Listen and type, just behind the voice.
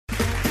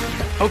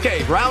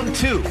Okay, round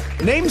 2.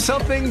 Name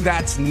something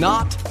that's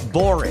not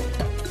boring.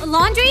 A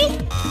laundry?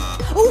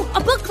 Ooh, a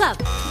book club.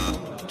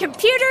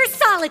 Computer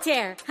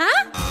solitaire,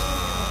 huh?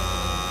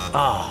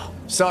 Ah,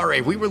 sorry,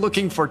 we were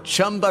looking for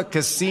Chumba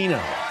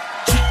Casino.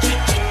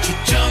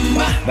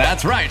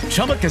 That's right,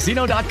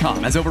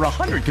 ChumbaCasino.com has over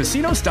 100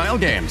 casino-style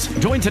games.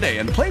 Join today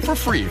and play for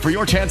free for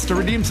your chance to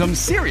redeem some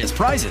serious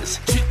prizes.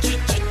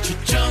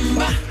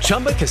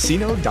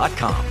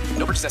 ChumbaCasino.com.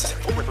 No purchase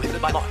necessary. Void where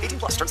prohibited by law. 18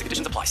 plus. Terms and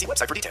conditions apply. See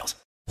website for details.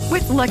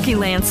 With Lucky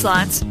Land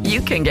Slots, you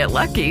can get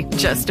lucky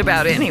just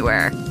about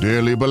anywhere.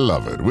 Dearly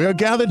beloved, we are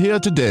gathered here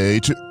today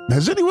to...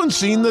 Has anyone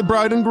seen the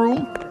bride and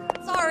groom?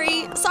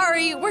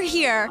 Sorry, we're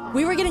here.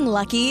 We were getting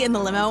lucky in the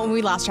limo and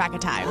we lost track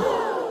of time.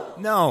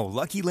 No,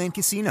 Lucky Land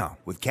Casino,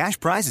 with cash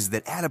prizes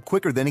that add up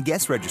quicker than a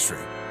guest registry.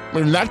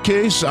 In that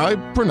case, I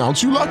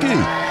pronounce you lucky.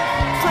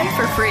 Play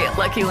for free at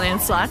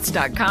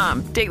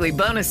LuckyLandSlots.com. Daily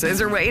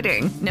bonuses are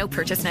waiting. No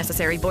purchase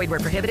necessary. Void where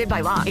prohibited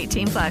by law.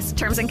 18 plus.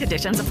 Terms and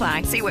conditions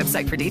apply. See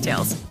website for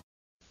details.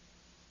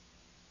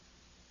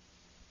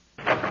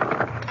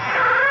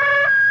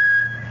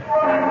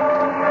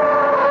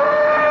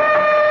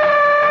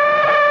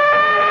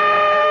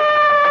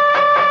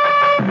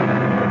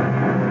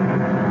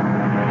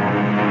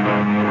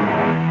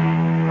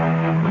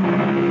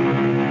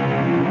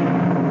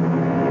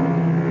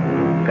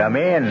 Come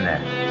in.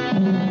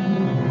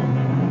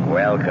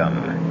 Welcome.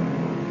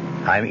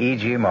 I'm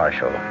E.G.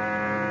 Marshall.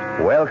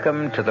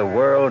 Welcome to the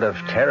world of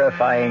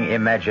terrifying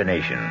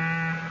imagination,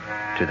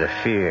 to the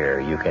fear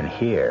you can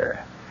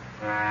hear.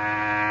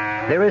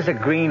 There is a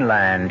green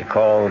land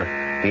called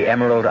the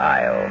Emerald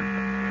Isle,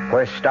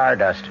 where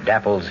stardust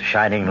dapples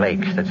shining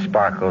lakes that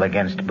sparkle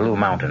against blue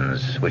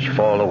mountains which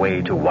fall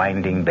away to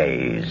winding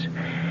bays.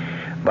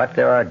 But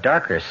there are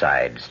darker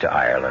sides to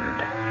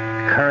Ireland,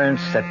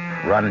 currents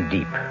that run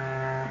deep.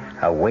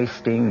 A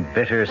wasting,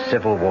 bitter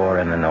civil war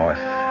in the north,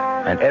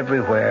 and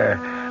everywhere,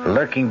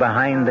 lurking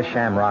behind the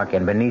shamrock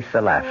and beneath the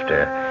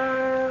laughter,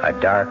 a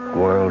dark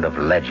world of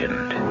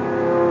legend,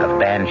 of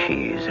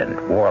banshees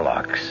and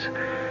warlocks,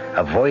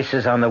 of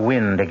voices on the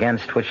wind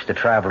against which the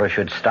traveler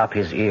should stop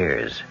his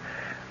ears,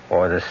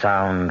 or the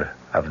sound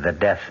of the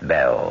death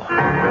bell.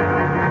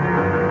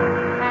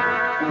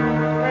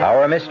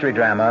 Our mystery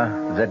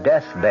drama, The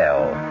Death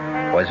Bell,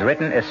 was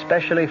written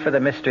especially for the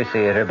Mystery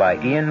Theater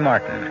by Ian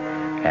Martin,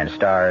 and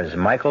stars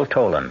Michael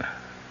Tolan.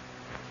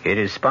 It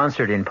is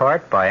sponsored in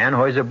part by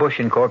Anheuser-Busch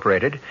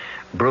Incorporated,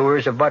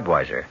 brewers of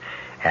Budweiser,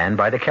 and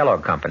by the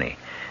Kellogg Company,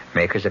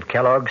 makers of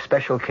Kellogg's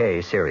Special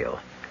K cereal.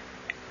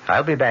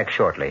 I'll be back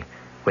shortly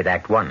with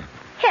Act 1.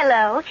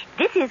 Hello,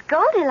 this is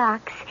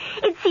Goldilocks.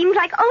 It seems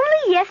like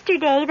only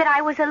yesterday that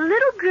I was a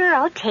little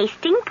girl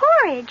tasting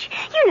porridge.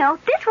 You know,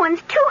 this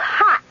one's too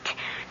hot.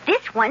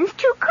 This one's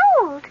too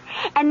cold.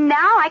 And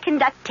now I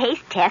conduct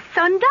taste tests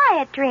on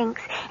diet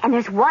drinks. And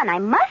there's one I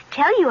must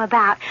tell you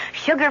about.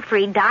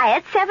 Sugar-free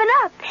diet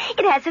 7-Up.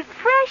 It has a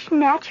fresh,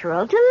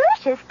 natural,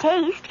 delicious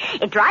taste.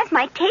 It drives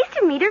my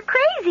taste-o-meter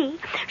crazy.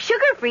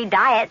 Sugar-free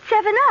diet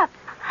 7-Up.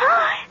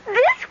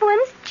 This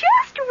one's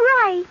just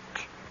right.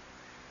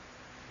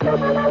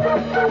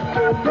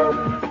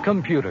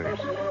 Computers.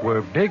 We're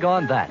big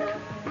on that.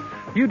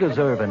 You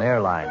deserve an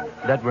airline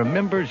that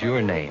remembers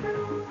your name.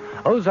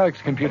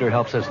 Ozark's computer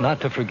helps us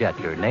not to forget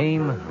your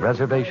name,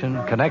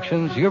 reservation,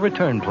 connections, your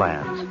return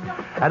plans.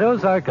 At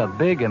Ozark, a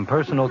big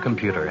impersonal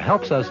computer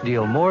helps us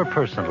deal more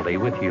personally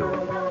with you.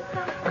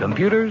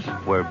 Computers,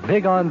 we're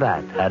big on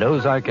that at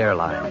Ozark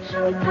Airlines.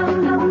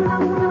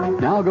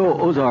 Now go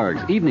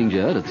Ozark's evening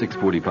jet at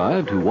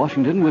 6:45 to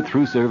Washington with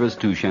through service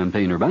to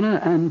Champaign-Urbana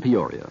and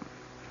Peoria.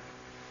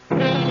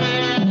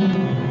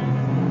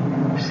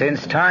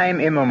 Since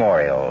time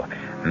immemorial,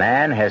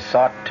 man has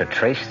sought to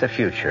trace the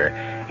future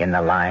in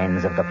the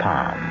lines of the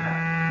palm.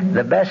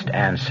 The best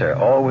answer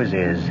always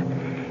is,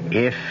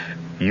 if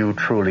you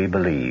truly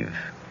believe.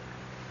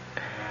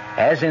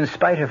 As in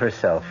spite of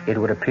herself, it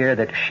would appear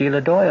that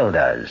Sheila Doyle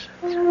does.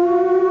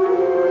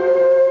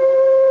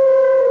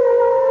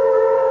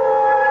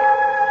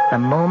 The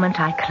moment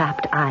I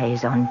clapped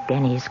eyes on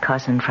Benny's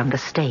cousin from the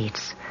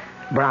States,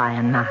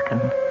 Brian Mackin,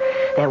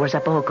 there was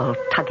a bogle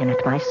tugging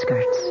at my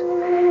skirts.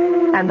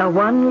 And the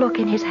one look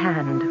in his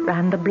hand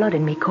ran the blood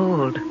in me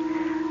cold,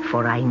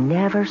 for I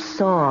never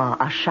saw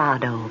a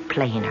shadow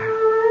plainer.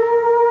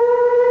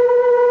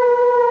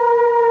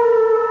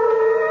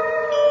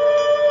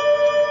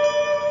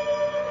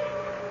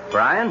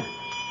 Brian?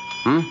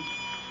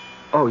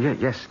 Oh,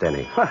 yes,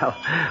 Denny. Well,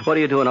 what are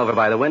you doing over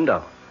by the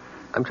window?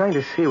 I'm trying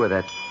to see where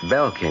that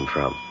bell came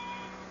from.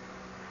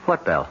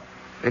 What bell?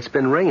 It's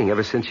been ringing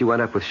ever since you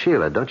went up with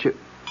Sheila, don't you?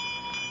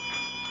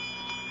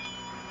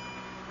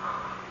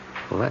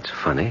 Well, that's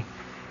funny.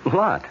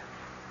 What?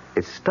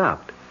 It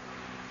stopped.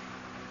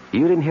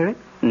 You didn't hear it?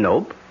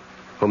 Nope.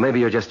 Well, maybe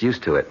you're just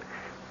used to it.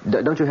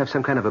 Don't you have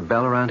some kind of a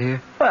bell around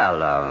here?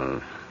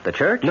 Well, the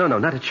church? No,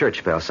 not a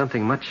church bell.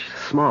 Something much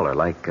smaller,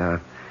 like,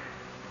 on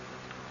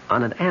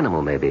an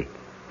animal, maybe.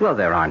 Well,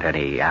 there aren't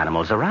any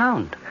animals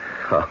around.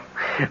 Oh,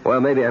 Well,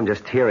 maybe I'm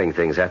just hearing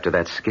things after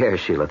that scare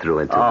Sheila threw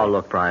into me. Oh,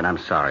 look, Brian, I'm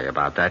sorry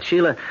about that.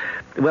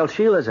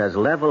 Sheila's as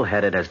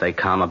level-headed as they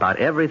come about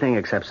everything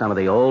except some of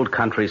the old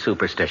country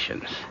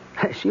superstitions.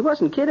 She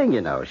wasn't kidding,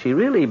 you know. She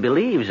really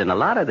believes in a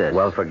lot of this.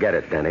 Well, forget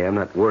it, Denny. I'm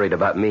not worried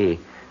about me.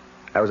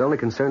 I was only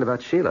concerned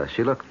about Sheila.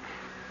 She looked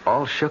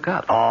all shook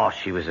up. Oh,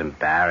 she was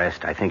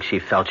embarrassed. I think she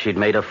felt she'd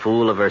made a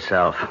fool of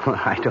herself.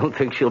 I don't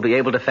think she'll be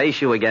able to face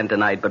you again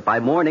tonight, but by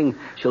morning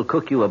she'll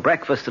cook you a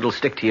breakfast that'll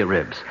stick to your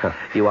ribs. Huh.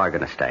 You are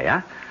going to stay,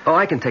 huh? Oh,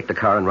 I can take the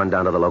car and run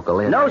down to the local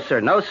inn. No, sir,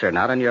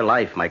 not on your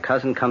life. My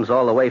cousin comes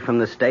all the way from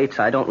the States.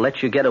 I don't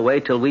let you get away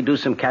till we do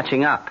some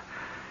catching up.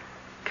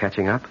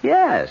 Catching up?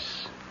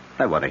 Yes.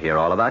 I want to hear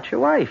all about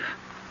your wife.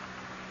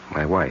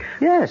 My wife?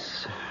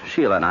 Yes.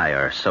 Sheila and I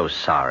are so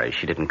sorry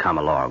she didn't come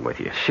along with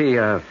you.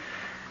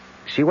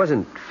 She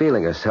wasn't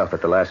feeling herself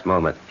at the last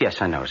moment.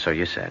 Yes, I know, so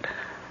you said.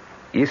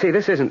 You see,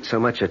 this isn't so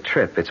much a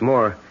trip. It's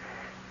more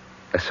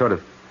a sort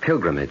of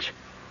pilgrimage.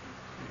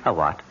 A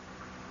what?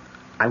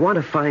 I want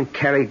to find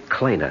Carrie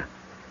Kleiner.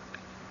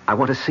 I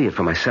want to see it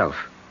for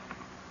myself.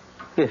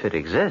 If it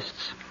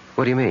exists.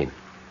 What do you mean?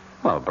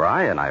 Well,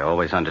 Brian, I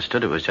always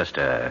understood it was just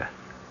a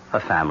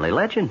family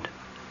legend.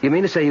 You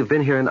mean to say you've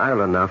been here in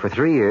Ireland now for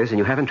 3 years and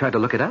you haven't tried to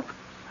look it up?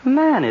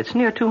 Man, it's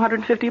near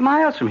 250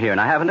 miles from here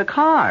and I haven't a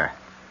car.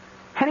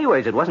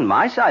 Anyways, it wasn't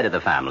my side of the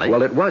family.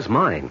 Well, it was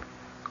mine.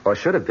 Or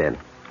should have been.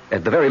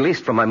 At the very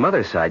least from my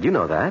mother's side. You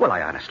know that. Well,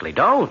 I honestly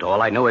don't.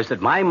 All I know is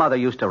that my mother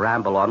used to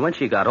ramble on when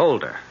she got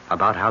older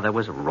about how there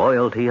was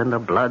royalty in the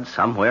blood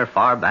somewhere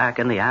far back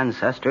and the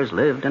ancestors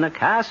lived in a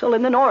castle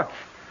in the north.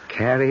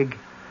 Carrig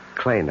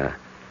Kleiner.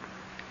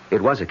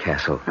 It was a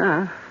castle.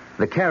 Huh?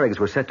 The Carrigs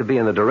were said to be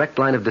in the direct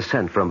line of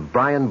descent from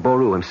Brian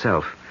Boru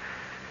himself.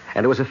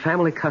 And it was a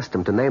family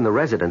custom to name the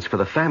residence for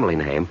the family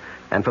name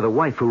and for the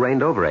wife who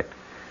reigned over it.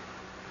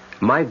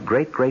 My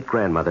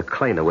great-great-grandmother,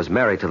 Kleiner, was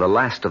married to the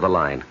last of the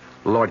line,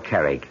 Lord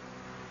Carrig.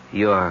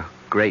 Your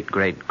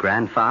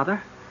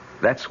great-great-grandfather?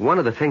 That's one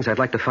of the things I'd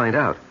like to find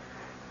out.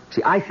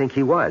 See, I think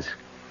he was.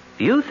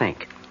 You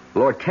think?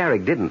 Lord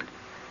Carrig didn't.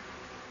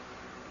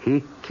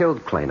 He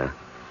killed Kleiner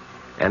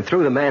and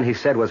threw the man he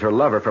said was her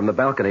lover from the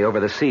balcony over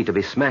the sea to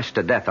be smashed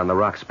to death on the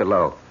rocks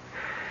below.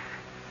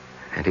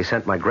 And he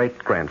sent my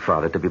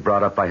great-grandfather to be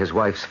brought up by his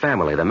wife's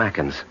family, the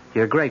Mackens.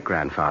 Your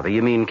great-grandfather?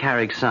 You mean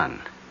Carrig's son?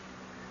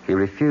 He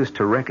refused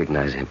to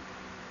recognize him.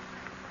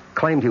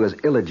 Claimed he was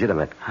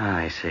illegitimate.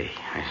 I see.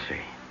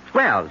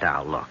 Well,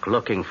 now, look.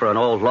 Looking for an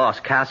old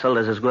lost castle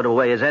is as good a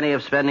way as any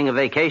of spending a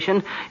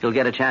vacation. You'll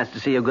get a chance to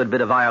see a good bit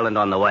of Ireland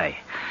on the way.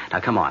 Now,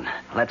 come on.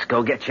 Let's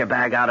go get your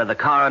bag out of the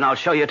car, and I'll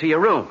show you to your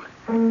room.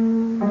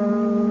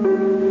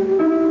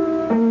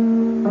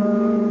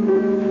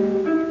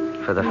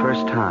 For the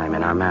first time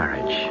in our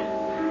marriage,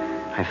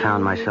 I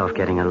found myself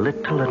getting a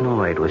little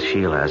annoyed with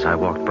Sheila as I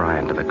walked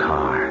Brian to the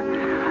car.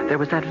 There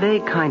was that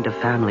vague kind of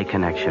family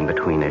connection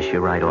between us. You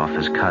write off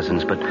as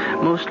cousins, but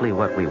mostly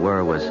what we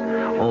were was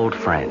old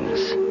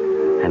friends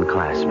and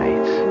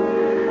classmates.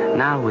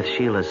 Now, with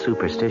Sheila's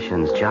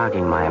superstitions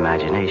jogging my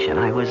imagination,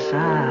 I was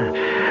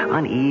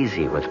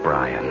uneasy with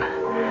Brian.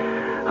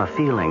 A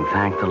feeling,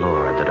 thank the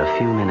Lord, that a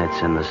few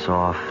minutes in the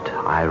soft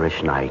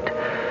Irish night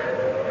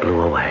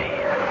blew away.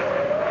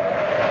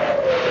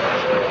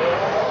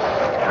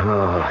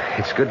 Oh,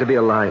 it's good to be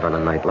alive on a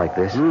night like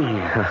this.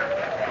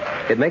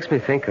 It makes me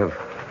think of...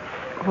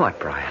 What,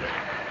 Brian?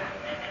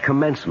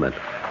 Commencement.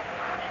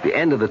 The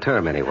end of the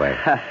term, anyway.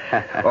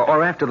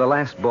 or after the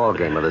last ball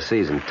game of the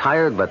season.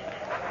 Tired, but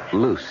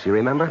loose. You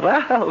remember?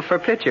 Well, for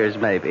pitchers,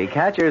 maybe.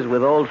 Catchers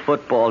with old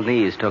football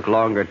knees took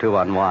longer to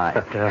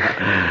unwind.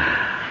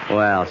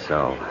 Well,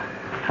 so,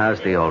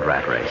 how's the old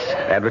rat race?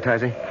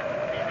 Advertising?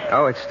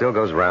 Oh, it still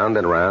goes round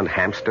and round.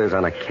 Hamsters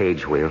on a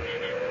cage wheel.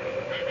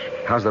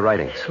 How's the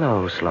writing?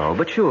 Slow,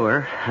 but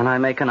sure. And I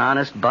make an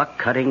honest buck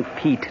cutting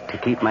peat to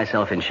keep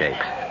myself in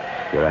shape.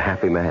 You're a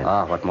happy man.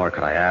 Oh, what more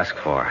could I ask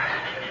for?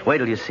 Wait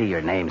till you see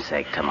your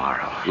namesake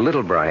tomorrow.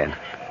 Little Brian.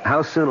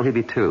 How soon will he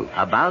be 2?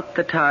 About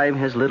the time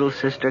his little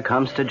sister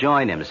comes to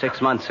join him,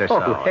 6 months or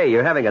so. Oh, hey,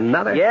 you're having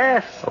another?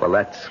 Yes. Oh, well,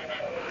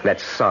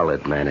 that's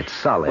solid, man. It's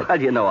solid.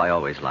 Well, you know I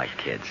always liked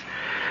kids.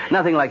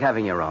 Nothing like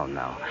having your own,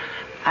 though.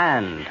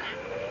 And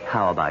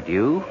how about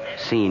you,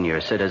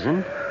 senior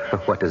citizen?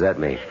 What does that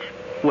mean?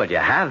 Well, you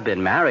have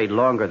been married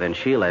longer than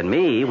Sheila and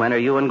me. When are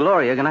you and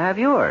Gloria going to have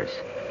yours?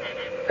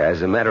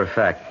 As a matter of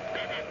fact,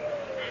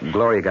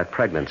 Gloria got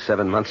pregnant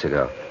 7 months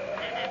ago.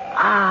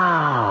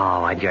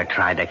 Oh, and you're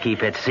trying to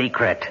keep it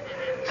secret.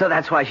 So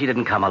that's why she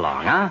didn't come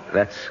along, huh?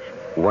 That's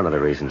one of the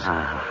reasons.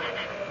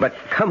 But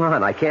come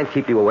on, I can't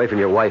keep you away from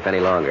your wife any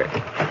longer.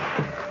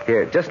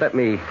 Here, just let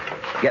me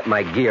get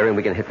my gear and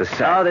we can hit the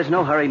sack. Oh, there's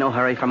no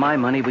hurry. For my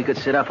money, we could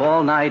sit up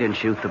all night and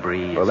shoot the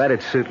breeze. Well,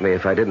 that'd suit me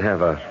if I didn't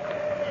have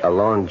a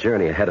long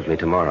journey ahead of me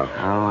tomorrow.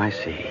 Oh, I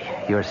see.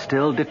 You're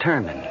still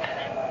determined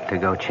to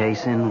go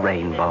chasing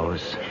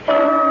rainbows.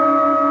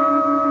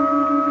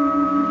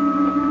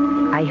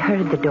 I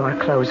heard the door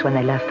close when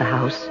they left the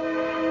house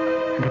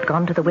and had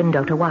gone to the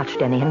window to watch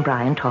Denny and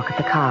Brian talk at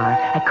the car.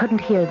 I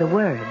couldn't hear the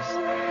words,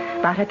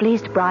 But at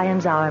least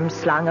Brian's arms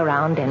slung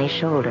around Denny's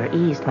shoulder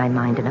eased my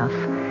mind enough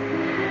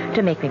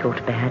to make me go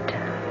to bed.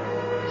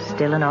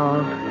 Still and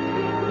all,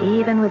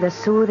 even with the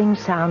soothing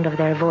sound of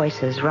their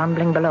voices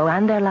rumbling below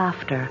and their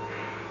laughter,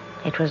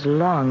 it was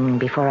long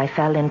before I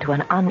fell into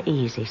an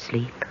uneasy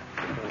sleep.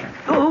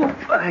 Oh,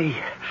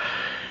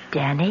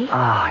 Denny? Oh,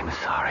 I'm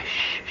sorry.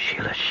 Shh,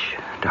 Sheila, shh.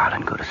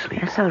 Darling, go to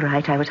sleep. It's all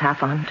right. I was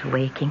half on to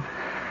waking.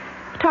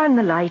 Turn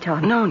the light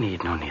on. No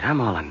need. I'm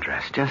all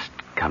undressed. Just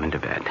come into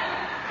bed.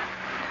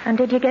 And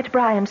did you get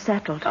Brian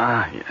settled?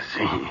 Yes.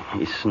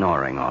 He's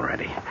snoring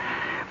already.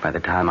 By the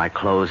time I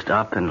closed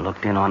up and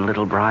looked in on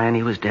little Brian,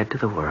 he was dead to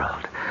the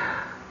world.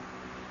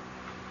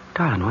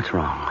 Darling, what's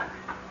wrong?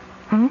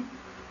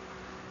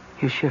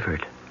 You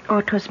shivered. Oh,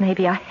 it was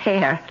maybe a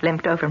hair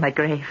limped over my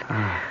grave.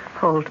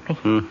 Hold me.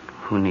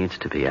 Who needs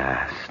to be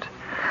asked?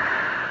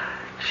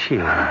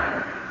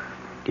 Sheila,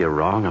 you're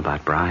wrong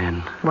about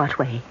Brian. What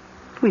way?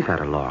 We've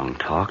had a long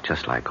talk,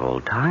 just like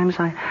old times.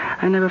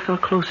 I never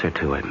felt closer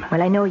to him.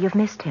 Well, I know you've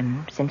missed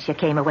him since you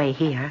came away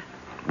here.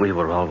 We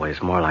were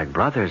always more like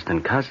brothers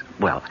than cousins.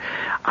 Well,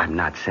 I'm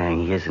not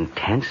saying he isn't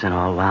tense and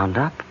all wound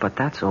up, but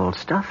that's old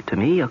stuff to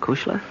me,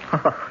 Akushla.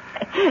 Oh,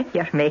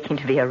 you're making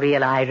to be a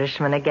real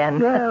Irishman again.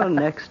 Well,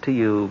 next to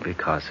you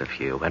because of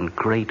you, and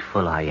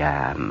grateful I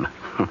am.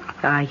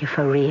 Are you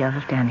for real,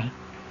 Danny?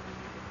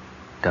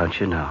 Don't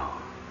you know?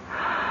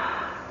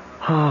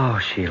 Oh,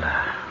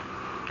 Sheila,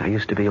 I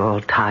used to be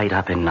all tied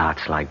up in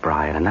knots like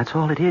Brian, and that's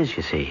all it is,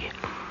 you see.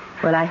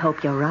 Well, I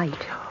hope you're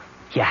right.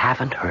 You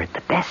haven't heard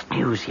the best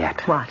news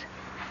yet. What?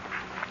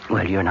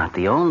 Well, you're not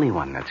the only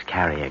one that's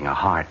carrying a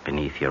heart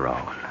beneath your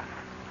own.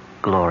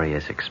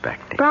 Gloria's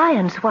expecting.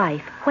 Brian's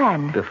wife?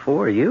 When?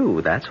 Before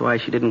you. That's why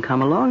she didn't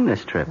come along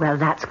this trip. Well,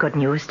 that's good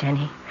news,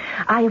 Denny.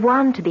 I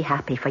want to be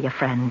happy for your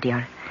friend,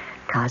 your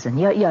cousin,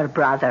 your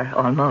brother,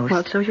 almost.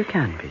 Well, so you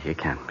can be.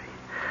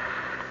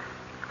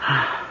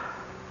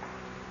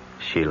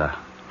 Sheila.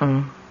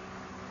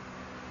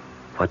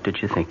 What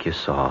did you think you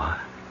saw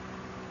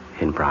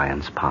in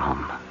Brian's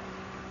palm?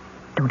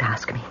 Don't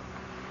ask me.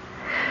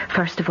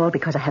 First of all,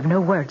 because I have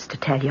no words to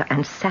tell you.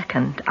 And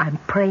second, I'm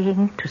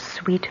praying to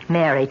sweet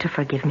Mary to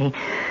forgive me.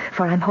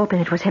 For I'm hoping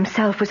it was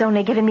himself who's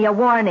only giving me a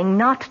warning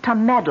not to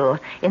meddle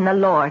in the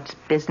Lord's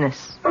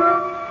business.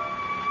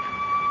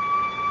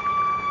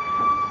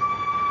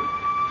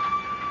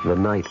 The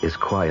night is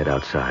quiet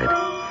outside,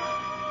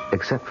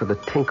 except for the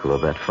tinkle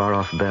of that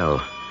far-off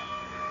bell.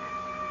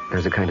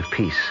 There's a kind of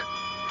peace.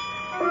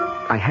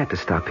 I had to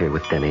stop here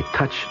with Denny,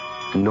 touch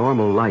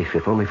normal life,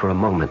 if only for a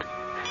moment.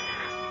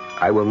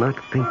 I will not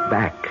think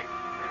back,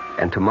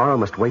 and tomorrow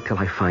must wait till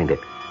I find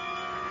it.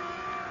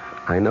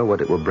 I know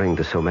what it will bring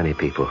to so many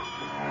people.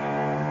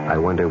 I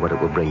wonder what it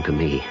will bring to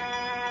me,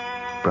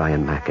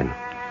 Brian Mackin.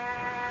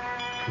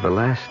 The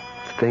last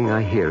thing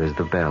I hear is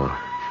the bell,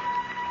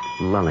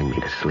 lulling me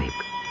to sleep.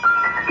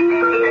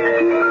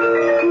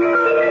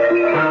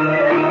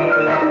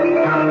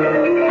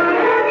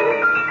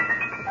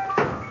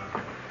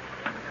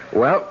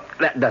 Well,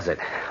 that does it.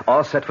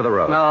 All set for the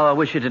road. Oh, I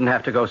wish you didn't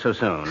have to go so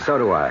soon. So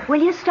do I.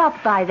 Will you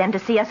stop by, then, to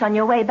see us on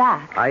your way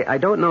back? I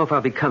don't know if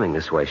I'll be coming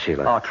this way,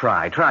 Sheila. Oh,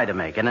 try to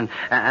make it.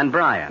 And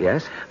Brian.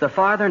 Yes? The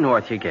farther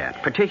north you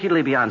get,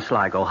 particularly beyond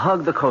Sligo,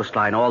 hug the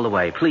coastline all the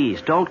way.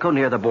 Please, don't go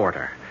near the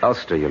border.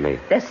 Ulster, you mean?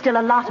 There's still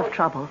a lot of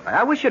trouble.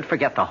 I wish you'd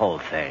forget the whole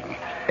thing.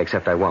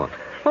 Except I won't.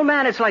 Well,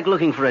 man, it's like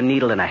looking for a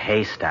needle in a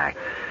haystack.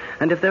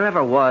 And if there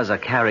ever was a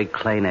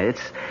Carrick-Clana,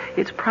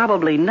 it's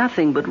probably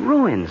nothing but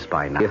ruins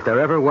by now. If there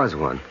ever was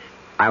one,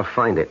 I'll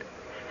find it.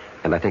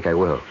 And I think I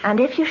will. And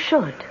if you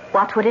should,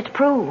 what would it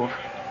prove?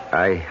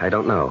 I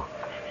don't know.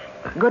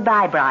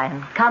 Goodbye,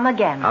 Brian. Come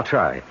again. I'll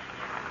try.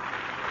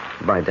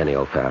 Bye, Denny,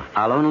 old pal.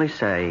 I'll only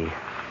say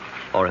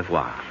au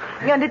revoir.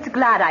 And it's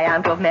glad I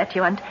am to have met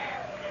you, and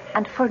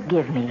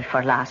forgive me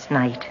for last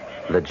night.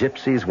 The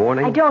gypsy's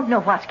warning? I don't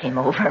know what came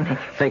over me.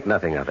 Think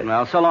nothing of it.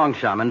 Well, so long,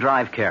 chum, and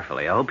drive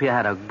carefully. I hope you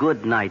had a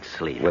good night's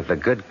sleep. With the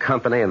good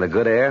company and the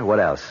good air, what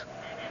else?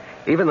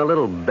 Even the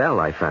little bell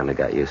I finally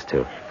got used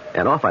to.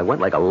 And off I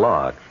went like a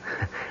log.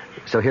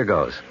 So here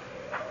goes.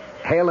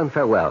 Hail and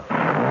farewell.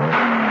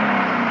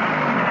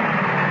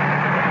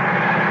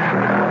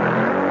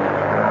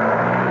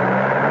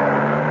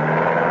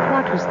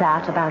 What was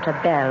that about a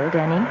bell,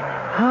 Denny?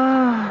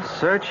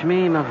 Search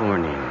me,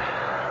 Mavourneen.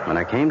 When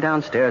I came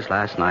downstairs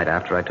last night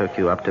after I took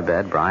you up to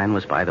bed, Brian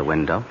was by the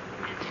window.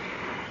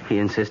 He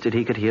insisted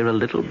he could hear a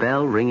little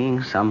bell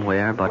ringing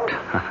somewhere, but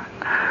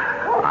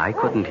I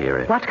couldn't hear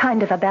it. What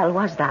kind of a bell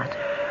was that?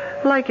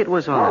 Like it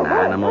was on an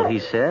animal, he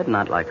said.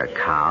 Not like a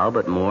cow,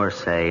 but more,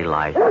 say,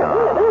 like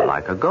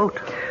a goat.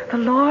 The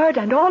Lord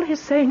and all his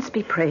saints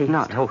be praised.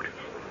 No,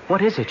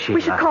 what is it, Sheila?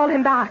 We should call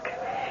him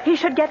back. He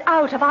should get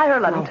out of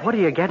Ireland. Oh, what are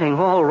you getting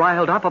all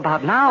riled up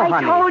about now,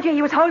 honey? I told you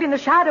he was holding the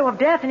shadow of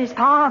death in his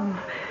palm.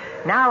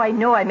 Now I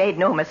know I made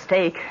no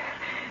mistake.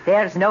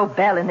 There's no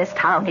bell in this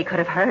town he could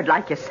have heard,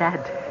 like you said.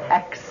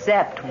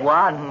 Except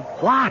one.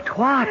 What?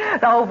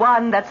 The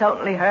one that's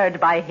only heard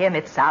by him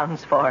it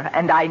sounds for,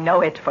 and I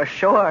know it for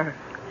sure.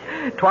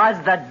 'Twas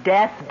the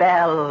death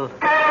bell.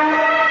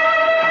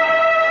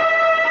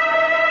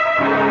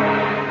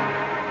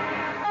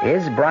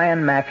 Is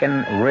Brian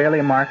Mackin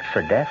really marked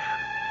for death?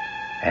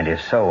 And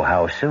if so,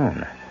 how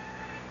soon?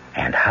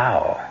 And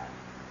how?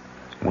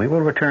 We will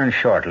return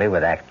shortly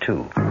with Act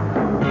 2.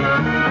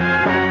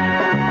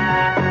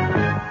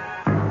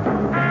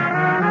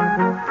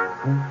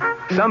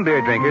 Some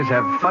beer drinkers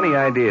have funny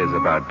ideas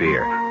about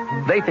beer.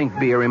 They think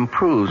beer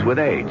improves with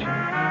age,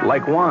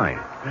 like wine.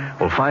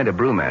 Well, find a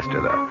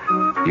brewmaster,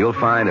 though. You'll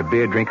find a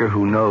beer drinker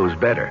who knows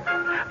better.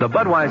 The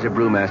Budweiser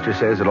brewmaster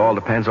says it all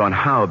depends on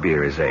how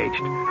beer is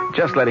aged.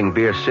 Just letting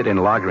beer sit in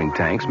lagering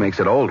tanks makes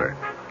it older,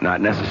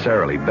 not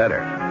necessarily better.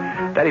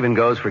 That even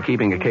goes for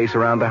keeping a case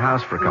around the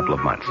house for a couple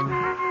of months.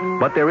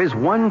 But there is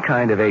one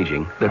kind of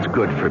aging that's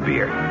good for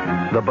beer.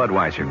 The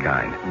Budweiser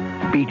kind.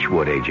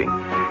 Beechwood aging.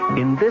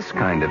 In this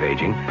kind of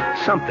aging,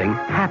 something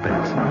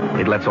happens.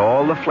 It lets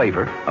all the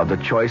flavor of the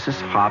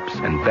choicest hops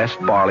and best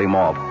barley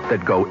malt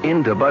that go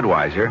into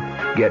Budweiser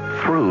get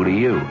through to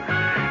you.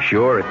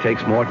 Sure, it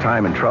takes more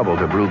time and trouble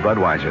to brew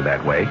Budweiser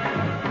that way,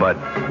 but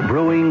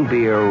brewing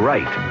beer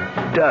right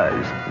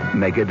does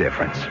make a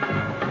difference.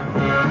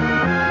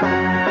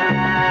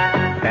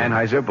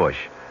 Anheuser-Busch,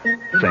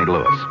 St.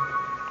 Louis.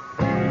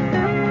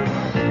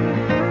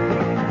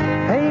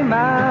 Hey,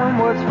 Mom,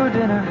 what's for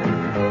dinner?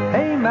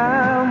 Hey,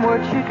 Mom,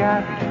 what you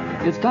got?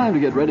 It's time to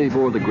get ready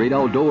for the great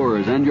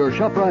outdoors, and your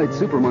ShopRite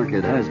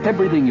supermarket has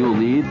everything you'll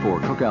need for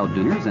cookout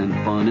dinners and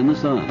fun in the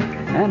sun.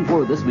 And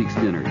for this week's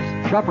dinners,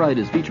 ShopRite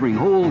is featuring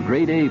whole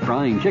grade A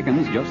frying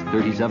chickens, just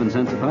 37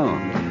 cents a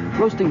pound.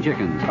 Roasting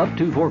chickens, up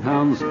to 4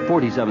 pounds,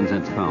 47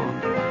 cents a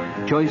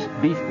pound. Choice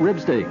beef rib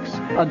steaks,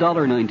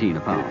 $1.19 a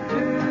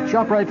pound.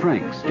 ShopRite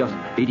Franks, just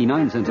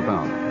 89 cents a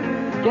pound.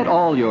 Get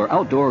all your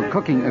outdoor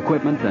cooking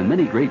equipment and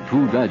many great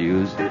food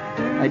values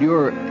at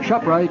your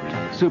ShopRite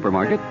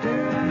supermarket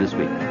this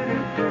week.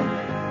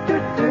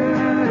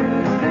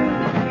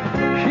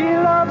 She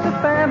loves the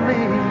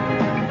family.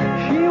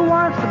 She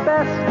wants the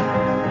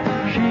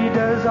best. She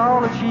does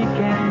all that she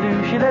can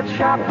do. She lets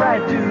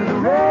ShopRite do the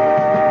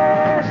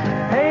rest.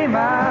 Hey,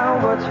 Ma,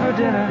 what's for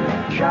dinner?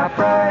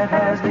 ShopRite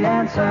has the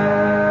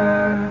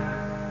answer.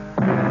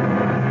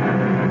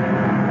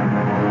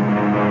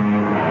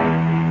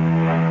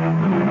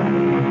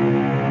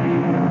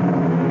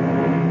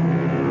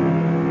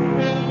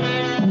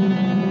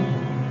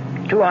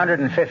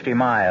 250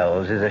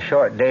 miles is a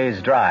short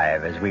day's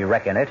drive as we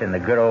reckon it in the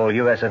good old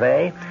US of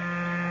A.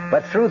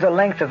 But through the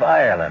length of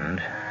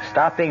Ireland,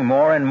 stopping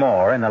more and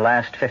more in the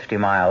last 50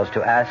 miles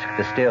to ask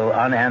the still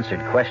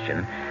unanswered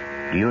question,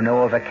 do you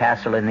know of a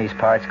castle in these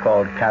parts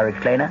called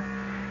Carrickclena?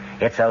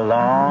 It's a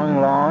long,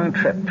 long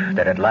trip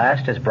that at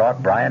last has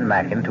brought Brian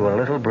Mackin to a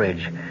little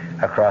bridge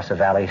across a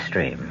valley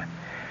stream.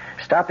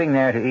 Stopping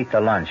there to eat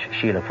the lunch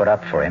Sheila put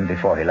up for him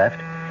before he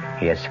left,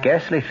 he has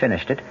scarcely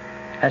finished it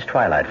as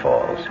twilight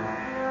falls.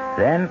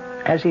 Then,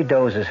 as he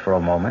dozes for a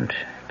moment,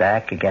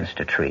 back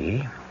against a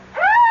tree...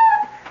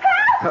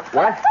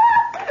 What?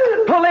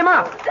 Pull him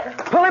up!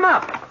 Pull him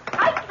up!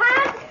 I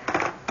can't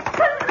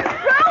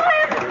control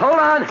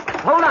him!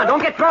 Hold on,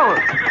 don't get thrown!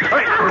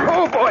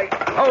 Oh, boy!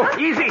 Oh,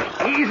 easy!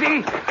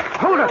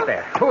 Hold up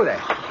there! Hold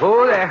up!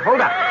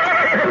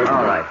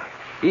 All right.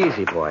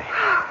 Easy, boy.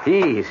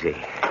 Easy.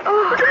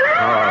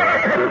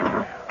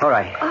 All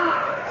right.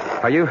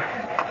 Are you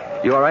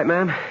all right,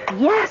 ma'am?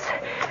 Yes,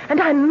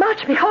 and I'm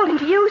much beholden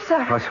to you,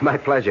 sir. Oh, it's my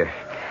pleasure.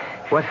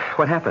 What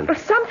happened? Well,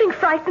 something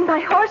frightened my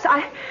horse.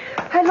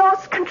 I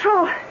lost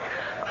control.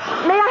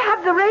 May I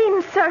have the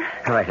reins, sir?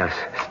 All right, now,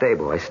 stay,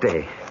 boy,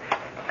 stay.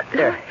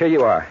 Here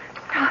you are.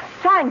 Oh,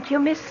 thank you,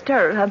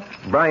 Mr.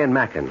 Brian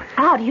Mackin.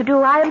 How do you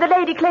do? I am the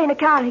Lady Clena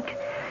Carrig.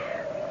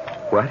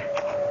 What?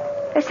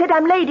 I said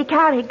I'm Lady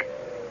Carrig.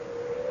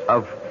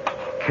 Of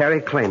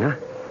Carrickclena?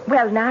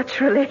 Well,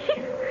 naturally.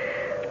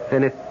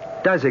 Then it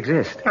does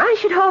exist. I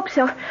should hope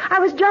so. I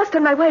was just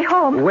on my way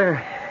home.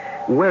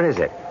 Where is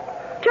it?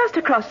 Just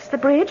across the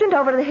bridge and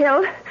over the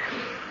hill.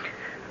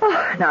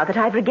 Oh, now that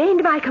I've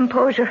regained my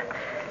composure.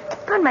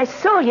 On my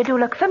soul, you do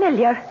look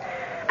familiar.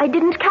 I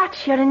didn't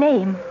catch your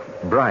name.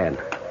 Brian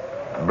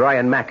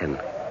Mackin.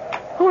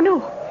 Oh,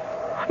 no.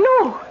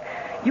 No.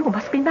 You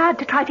must be mad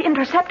to try to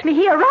intercept me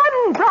here.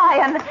 Run,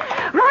 Brian.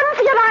 Run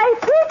for your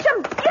life. Reach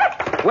him.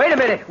 Yes. Wait a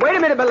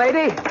minute, my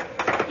lady.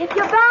 If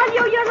you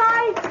value your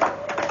life,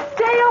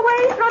 stay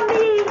away from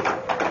me.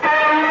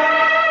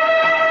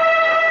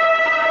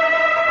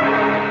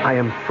 I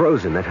am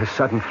frozen at her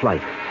sudden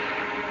flight.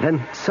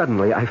 Then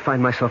suddenly I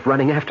find myself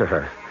running after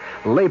her,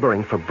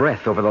 laboring for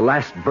breath over the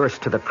last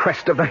burst to the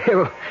crest of the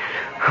hill.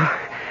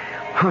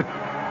 Oh,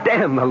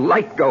 damn, the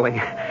light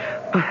going.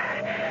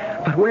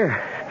 But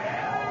where?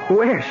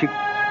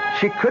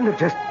 She couldn't have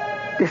just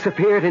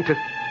disappeared into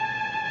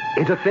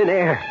thin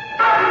air.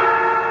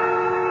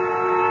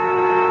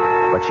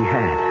 But she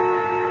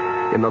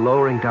had. In the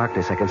lowering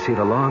darkness, I can see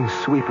the long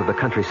sweep of the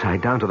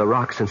countryside down to the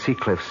rocks and sea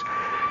cliffs.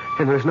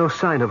 And there's no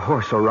sign of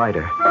horse or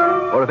rider,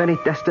 or of any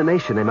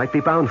destination they might be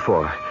bound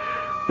for,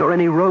 nor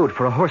any road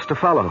for a horse to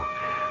follow,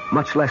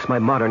 much less my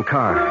modern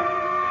car.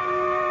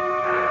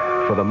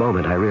 For the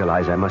moment, I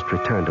realize I must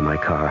return to my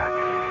car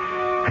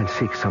and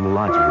seek some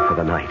lodging for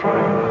the night.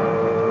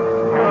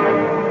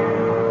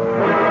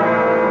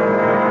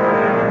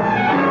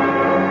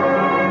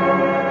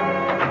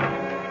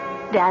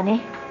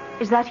 Danny,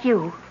 is that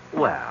you?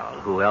 Well,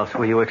 who else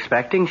were you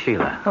expecting,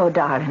 Sheila? Oh,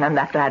 darling, I'm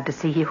that glad to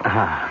see you.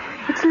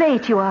 It's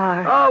late, you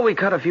are. Oh, we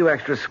cut a few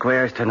extra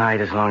squares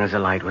tonight as long as the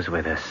light was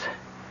with us.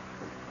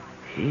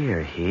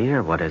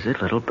 Here, what is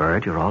it, little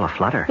bird? You're all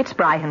aflutter. It's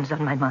Brian's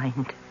on my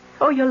mind.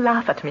 Oh, you'll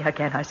laugh at me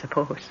again, I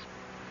suppose.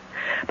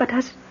 But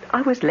as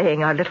I was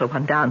laying our little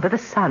one down with the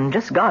sun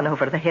just gone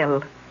over the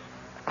hill,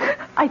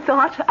 I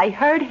thought I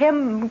heard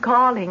him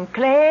calling,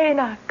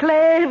 Clena,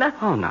 Clena.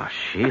 Oh, now,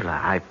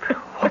 Sheila,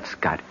 what's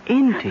got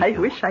into you? I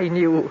wish I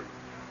knew.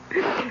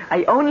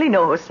 I only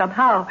know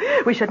somehow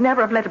we should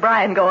never have let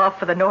Brian go off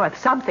for the north.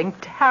 Something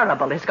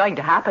terrible is going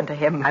to happen to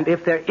him. And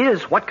if there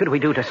is, what could we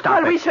do to stop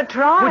it? Well, we should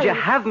try. Would you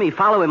have me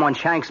follow him on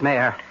Shank's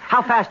mare?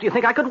 How fast do you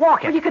think I could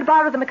walk it? Well, you could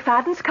borrow the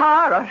McFadden's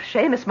car or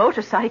Seamus'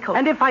 motorcycle.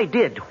 And if I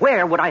did,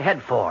 where would I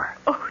head for?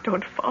 Oh,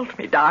 don't fault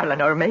me,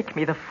 darling, or make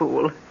me the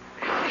fool.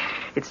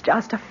 It's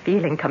just a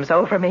feeling comes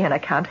over me and I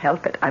can't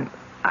help it.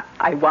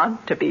 I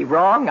want to be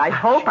wrong. I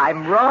hope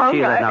I'm wrong.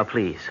 Sheila, now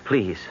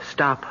please,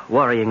 stop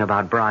worrying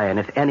about Brian.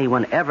 If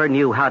anyone ever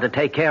knew how to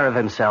take care of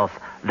himself,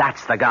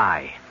 that's the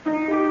guy.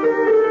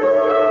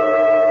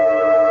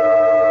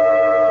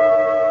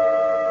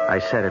 I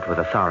said it with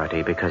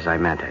authority because I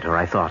meant it, or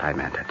I thought I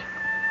meant it.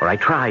 Or I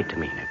tried to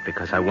mean it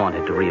because I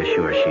wanted to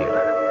reassure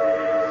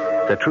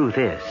Sheila. The truth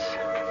is,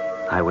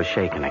 I was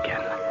shaken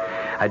again.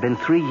 I'd been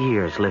 3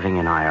 years living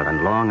in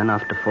Ireland, long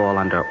enough to fall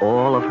under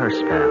all of her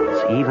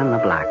spells, even the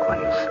black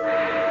ones.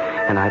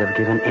 And I'd have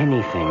given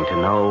anything to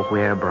know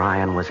where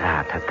Brian was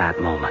at that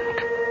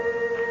moment.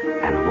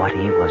 And what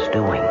he was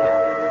doing.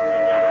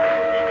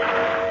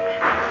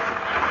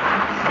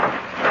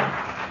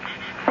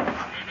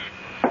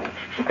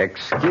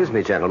 Excuse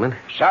me, gentlemen.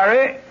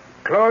 Sorry.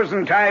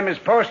 Closing time is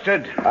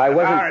posted. I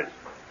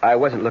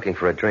wasn't looking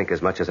for a drink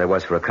as much as I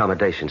was for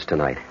accommodations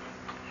tonight.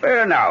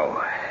 Well,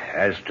 now,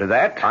 as to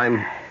that...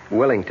 I'm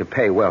willing to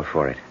pay well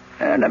for it.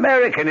 An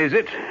American, is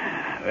it?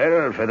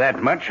 Well, for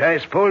that much, I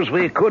suppose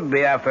we could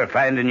be after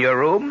finding your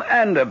room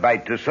and a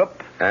bite to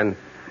sup. And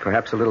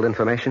perhaps a little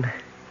information?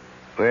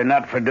 We're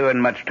not for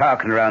doing much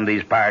talking around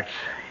these parts,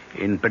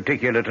 in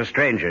particular to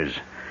strangers.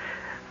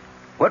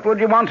 What would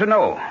you want to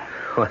know?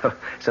 Well,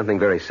 something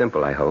very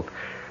simple, I hope.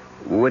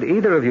 Would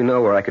either of you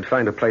know where I could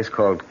find a place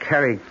called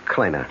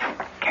Carrick-Clena?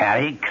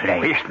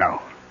 Carrick-Clena? Yes,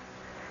 no.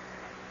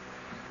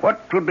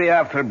 What would be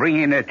after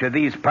bringing it to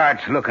these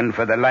parts looking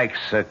for the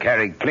likes of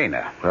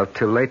Carrick-Clena? Well,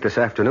 till late this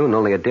afternoon,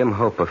 only a dim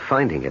hope of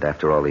finding it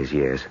after all these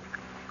years.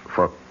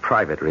 For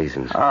private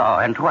reasons. Oh,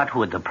 and what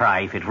would the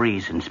private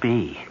reasons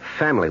be?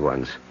 Family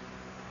ones.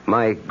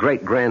 My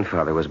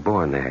great-grandfather was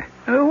born there.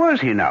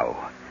 Was he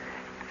now?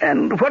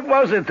 And what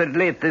was it that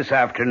late this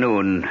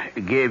afternoon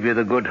gave you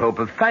the good hope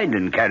of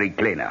finding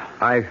Carrick-Clena?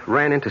 I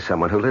ran into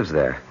someone who lives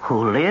there.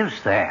 Who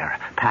lives there?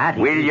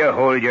 Paddy? Will you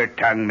hold your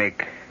tongue,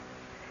 Mick?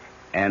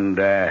 And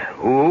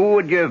who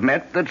would you have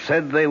met that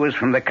said they was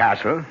from the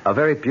castle? A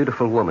very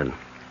beautiful woman.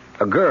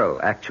 A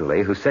girl,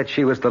 actually, who said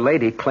she was the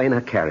Lady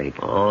Clena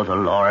Carrick. Oh, the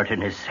Lord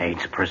and his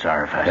saints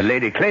preserve us. The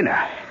Lady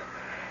Clena?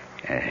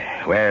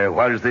 Where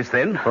was this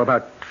then? Oh,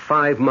 about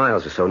 5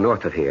 miles or so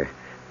north of here.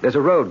 There's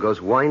a road goes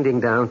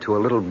winding down to a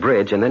little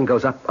bridge and then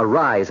goes up a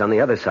rise on the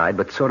other side,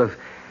 but sort of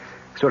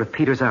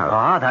peters out.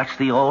 Ah, that's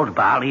the old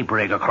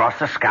Ballybrig across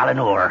the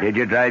Scalanore. Did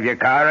you drive your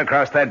car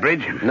across that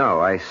bridge?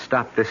 No, I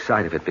stopped this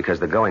side of it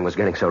because the going was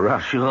getting so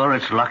rough. Sure,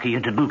 it's lucky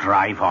you didn't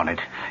drive on it.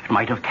 It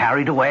might have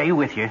carried away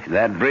with you.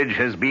 That bridge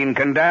has been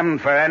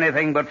condemned for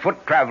anything but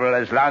foot travel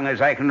as long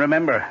as I can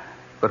remember.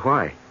 But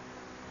why?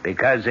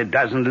 Because it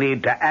doesn't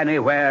lead to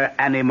anywhere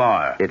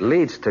anymore. It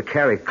leads to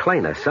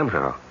Carrick-Clena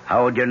somehow.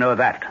 How would you know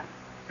that?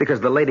 Because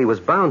the lady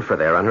was bound for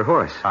there on her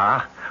horse.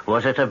 Ah?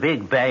 Was it a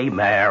big bay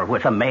mare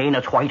with a mane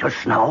as white as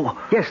snow?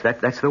 Yes,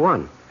 that's the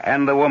one.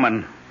 And the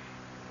woman?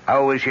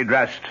 How was she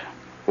dressed?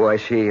 Why,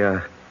 she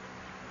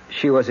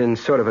was in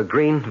sort of a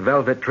green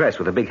velvet dress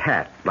with a big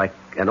hat, like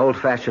an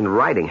old-fashioned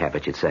riding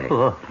habit, you'd say.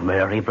 Oh,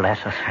 Mary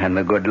bless us. And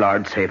the good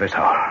Lord save us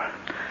all.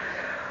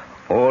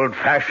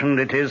 Old-fashioned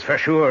it is for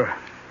sure.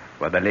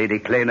 For the Lady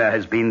Clena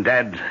has been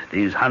dead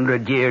these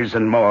 100 years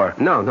and more.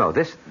 No,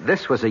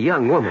 this was a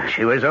young woman.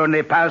 She was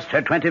only past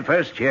her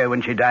 21st year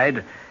when she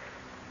died.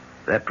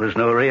 That was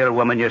no real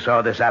woman you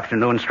saw this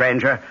afternoon,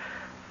 stranger.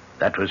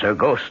 That was her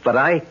ghost. But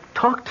I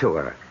talked to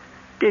her.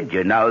 Did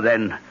you now,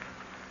 then?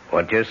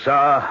 What you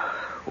saw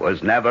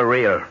was never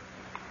real.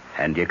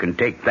 And you can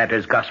take that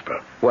as gospel.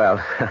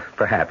 Well,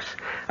 perhaps.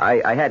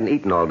 I hadn't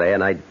eaten all day,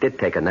 and I did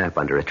take a nap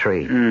under a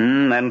tree.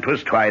 And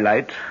 'twas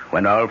twilight,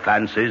 when all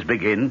fancies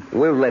begin.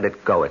 We'll let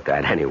it go at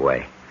that,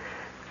 anyway.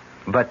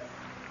 But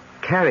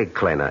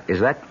Carrick-Clena, is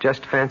that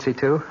just fancy,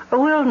 too?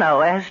 Well,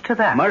 no, as to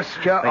that...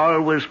 Must you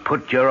always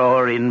put your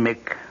oar in,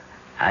 Mick?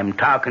 I'm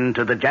talking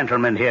to the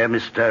gentleman here,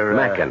 Mr...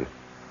 Mackin.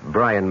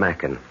 Brian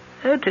Mackin.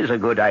 It is a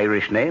good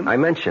Irish name. I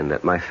mentioned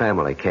that my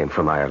family came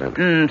from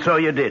Ireland. So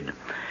you did.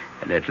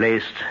 And at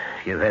least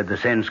you've had the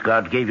sense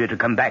God gave you to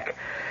come back.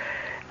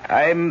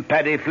 I'm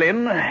Paddy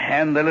Flynn,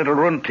 and the little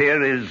runt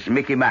here is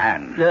Mickey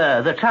Mahan.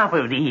 The top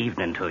of the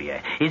evening to you.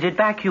 Is it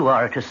back you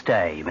are to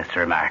stay,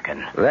 Mr.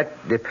 Markin?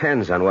 That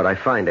depends on what I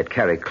find at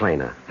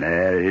Carricklana.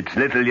 It's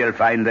little you'll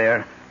find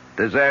there.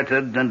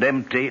 Deserted and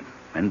empty,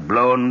 and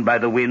blown by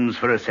the winds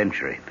for a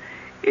century.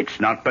 It's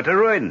not but a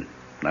ruin.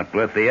 Not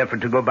worth the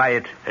effort to go by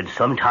it. And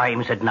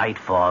sometimes at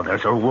nightfall,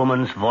 there's a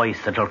woman's voice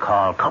that'll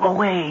call, "Come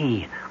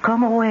away,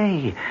 come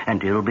away,"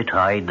 and ill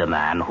betide the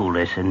man who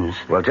listens.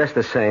 Well, just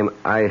the same,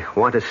 I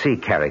want to see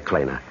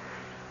Carricklana.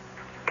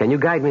 Can you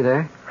guide me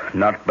there?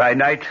 Not by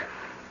night.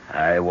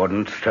 I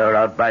wouldn't stir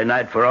out by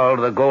night for all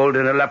the gold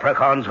in a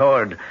leprechaun's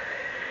hoard.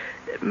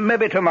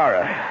 Maybe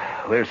tomorrow.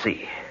 We'll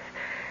see.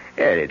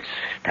 It's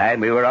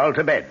time we were all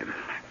to bed.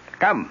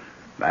 Come,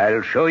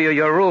 I'll show you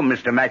your room,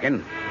 Mr.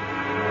 Mackin.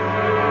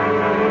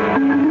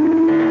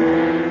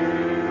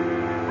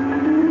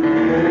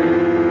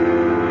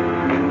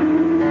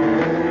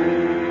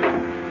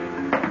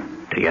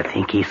 Do you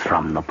think he's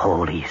from the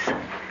police?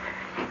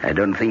 I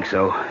don't think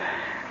so,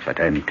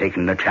 but I'm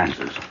taking the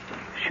chances.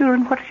 Sure,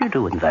 and what are you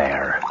doing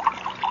there?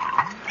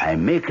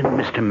 I'm making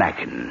Mr.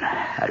 Mackin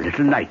a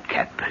little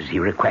nightcap, as he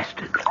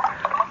requested.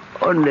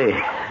 Only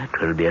it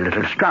will be a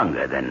little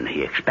stronger than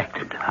he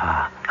expected.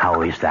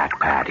 How is that,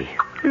 Paddy?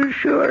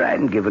 Sure,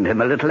 I'm giving him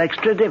a little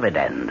extra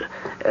dividend.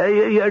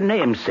 Your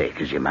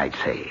namesake, as you might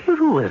say.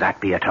 Who will that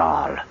be at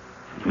all?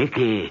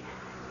 Mickey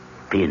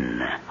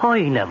Finn.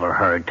 I never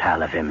heard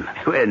tell of him.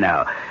 Well,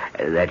 now,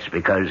 that's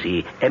because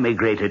he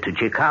emigrated to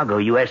Chicago,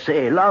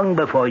 USA, long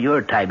before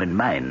your time and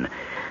mine.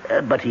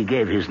 But he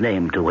gave his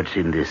name to what's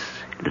in this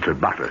little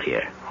bottle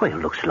here. Well,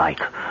 it looks like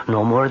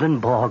no more than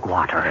bog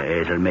water.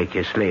 It'll make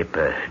you sleep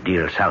a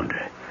deal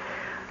sounder.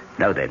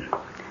 Now then,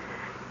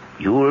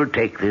 you'll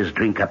take this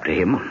drink up to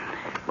him,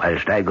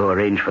 whilst I go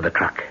arrange for the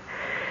truck.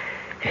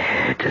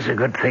 It is a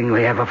good thing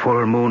we have a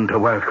full moon to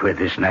work with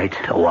this night.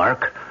 To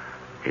work?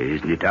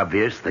 Isn't it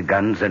obvious the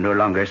guns are no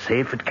longer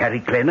safe at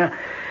Carricklana?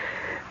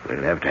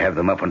 We'll have to have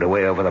them up and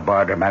away over the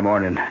border by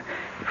morning,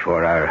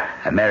 before our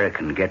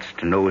American gets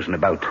to nosing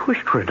about.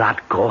 Wish 'twere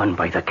not going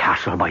by the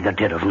castle by the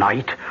dead of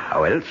night.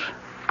 How else?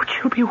 But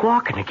she'll be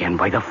walking again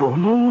by the full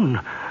moon.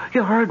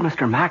 You heard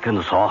Mr.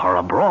 Mackin saw her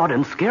abroad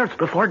in skirts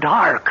before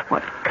dark.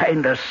 What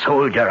kind of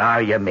soldier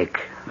are you, Mick,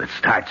 that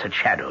starts at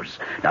shadows?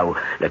 Now,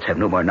 let's have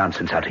no more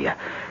nonsense out of you.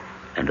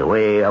 And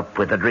away up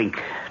with a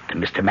drink to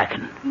Mr.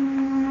 Mackin.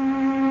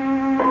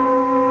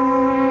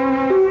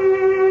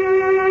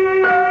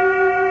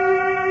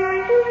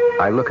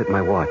 I look at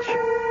my watch.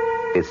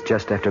 It's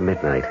just after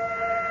midnight.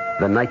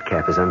 The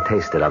nightcap is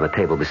untasted on the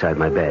table beside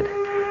my bed.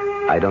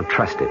 I don't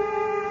trust it.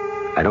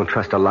 I don't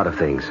trust a lot of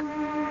things.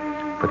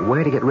 But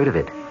where to get rid of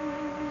it?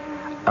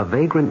 A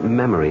vagrant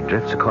memory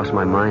drifts across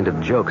my mind of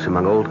jokes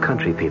among old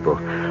country people.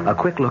 A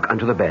quick look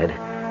under the bed,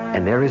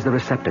 and there is the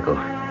receptacle.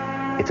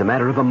 It's a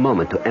matter of a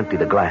moment to empty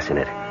the glass in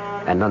it.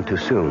 And none too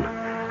soon.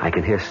 I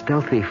can hear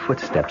stealthy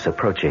footsteps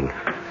approaching.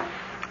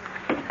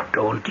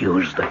 Don't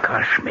use the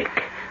curse,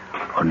 Mick.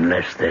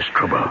 Unless there's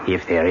trouble.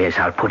 If there is,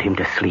 I'll put him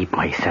to sleep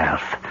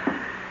myself.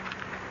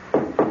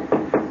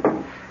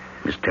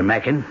 Mr.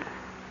 Mackin?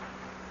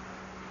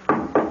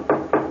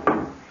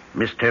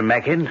 Mr.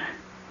 Mackin?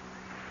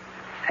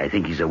 I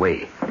think he's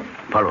away.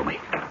 Follow me.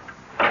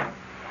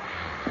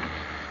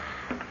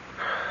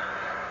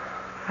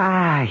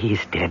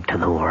 He's dead to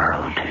the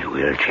world.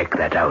 We'll check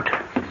that out.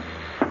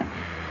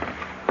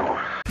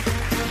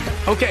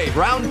 Okay,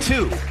 round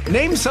 2.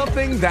 Name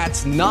something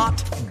that's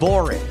not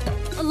boring.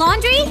 A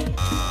laundry?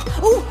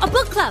 Ooh, a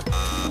book club.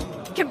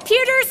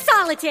 Computer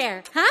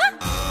solitaire,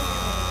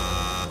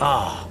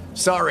 huh?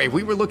 Sorry,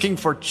 we were looking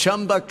for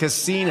Chumba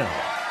Casino.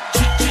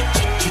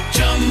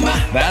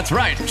 That's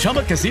right.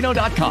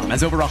 ChumbaCasino.com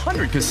has over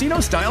 100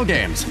 casino-style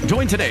games.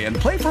 Join today and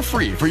play for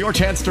free for your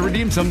chance to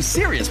redeem some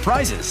serious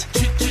prizes.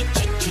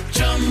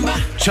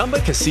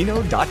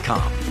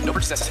 ChumbaCasino.com. No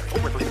purchase necessary.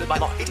 Void where prohibited by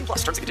law. 18+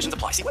 terms and conditions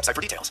apply. See website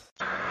for details.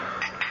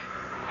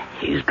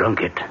 He's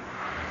drunk it.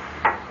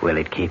 Will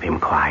it keep him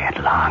quiet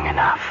long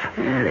enough?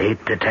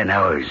 8 to 10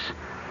 hours.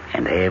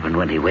 And even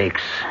when he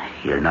wakes,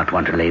 he'll not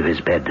want to leave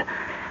his bed.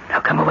 Now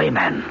come away,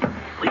 man.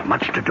 We've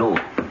much to do.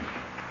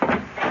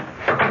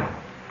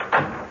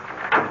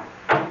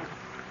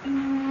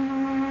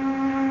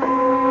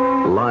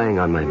 Lying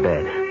on my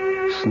bed,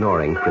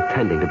 snoring,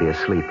 pretending to be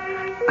asleep,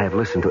 I have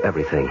listened to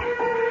everything.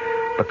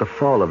 But the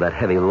fall of that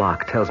heavy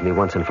lock tells me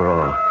once and for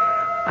all,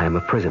 I am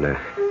a prisoner.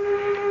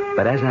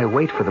 But as I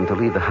wait for them to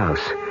leave the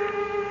house,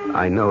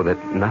 I know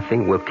that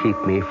nothing will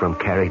keep me from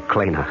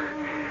Carricklana.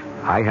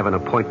 I have an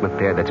appointment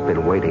there that's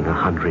been waiting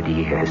 100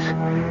 years.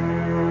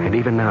 And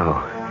even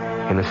now,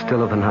 in the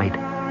still of the night,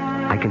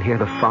 I can hear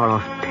the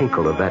far-off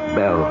tinkle of that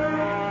bell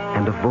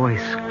and a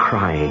voice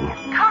crying.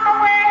 Come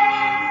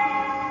away,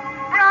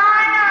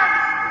 Brian!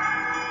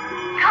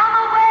 Come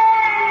away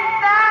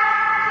back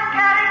to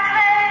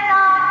Carricklana!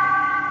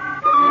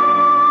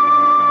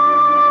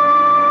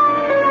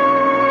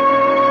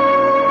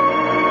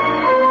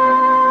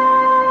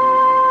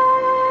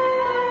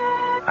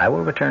 I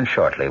will return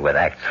shortly with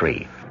Act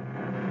 3.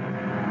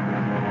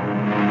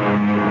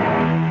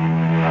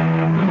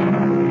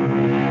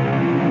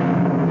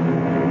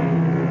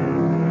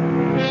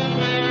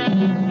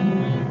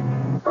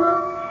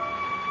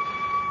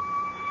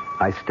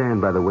 I stand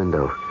by the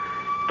window,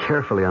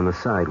 carefully on the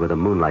side where the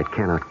moonlight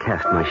cannot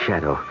cast my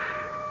shadow,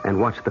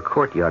 and watch the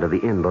courtyard of the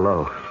inn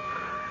below.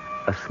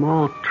 A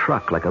small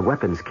truck like a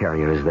weapons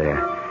carrier is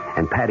there,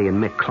 and Patty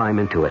and Mick climb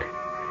into it.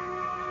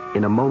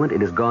 In a moment,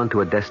 it has gone to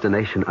a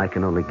destination I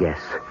can only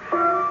guess.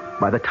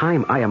 By the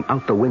time I am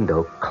out the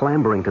window,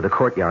 clambering to the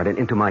courtyard and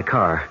into my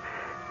car,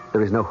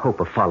 there is no hope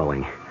of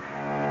following,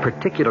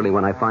 particularly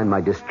when I find my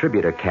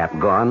distributor cap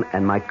gone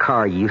and my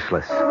car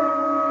useless.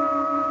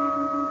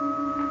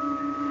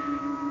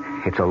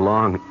 It's a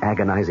long,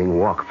 agonizing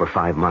walk for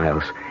 5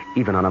 miles,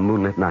 even on a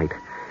moonlit night.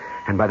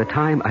 And by the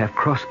time I have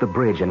crossed the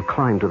bridge and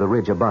climbed to the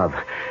ridge above,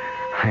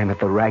 I am at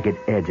the ragged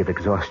edge of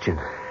exhaustion.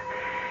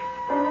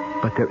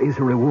 But there is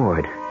a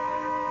reward.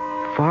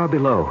 Far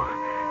below,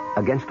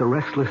 against the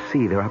restless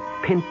sea, there are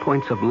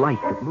pinpoints of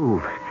light that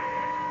move.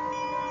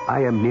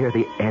 I am near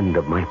the end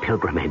of my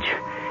pilgrimage,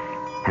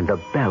 and the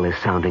bell is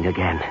sounding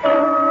again.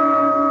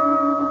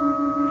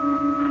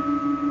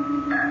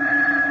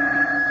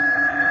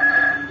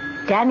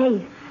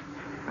 Danny.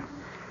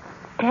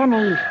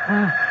 Danny.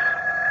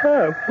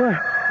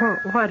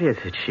 What is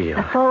it,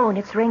 Sheila? The phone,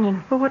 it's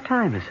ringing. Well, what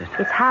time is it?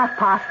 It's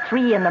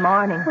 3:30 in the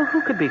morning. Well,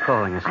 who could be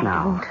calling us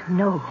now? I don't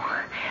know.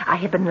 I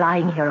have been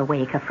lying here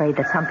awake, afraid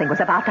that something was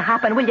about to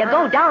happen. Will you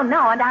go down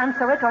now and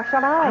answer it, or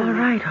shall I? All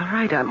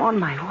right. I'm on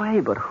my way,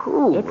 but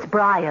who? It's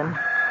Brian,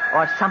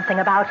 or something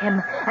about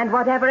him. And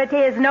whatever it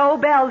is, no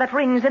bell that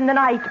rings in the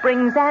night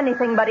brings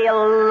anything but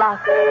ill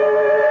luck.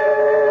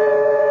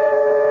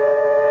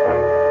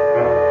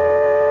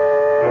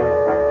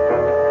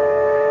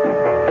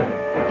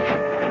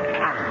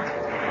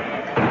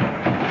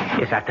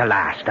 Is that the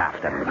last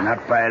of them?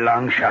 Not by a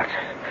long shot.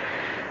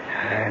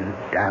 And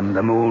damn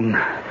the moon.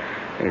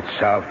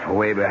 It's off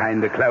away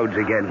behind the clouds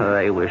again.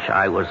 I wish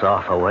I was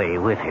off away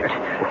with it.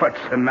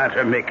 What's the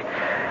matter, Mick?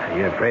 Are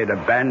you afraid a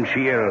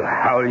banshee'll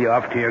howl you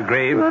off to your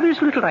grave? Well,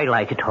 there's little I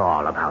like at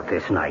all about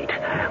this night.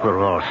 We're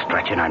all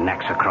stretching our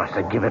necks across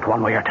the gibbet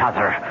one way or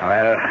t'other.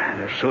 Well,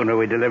 the sooner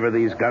we deliver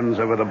these guns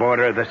over the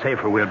border, the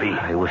safer we'll be.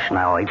 I wish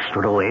now I'd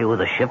stood away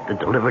with a ship that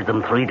delivered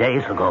them 3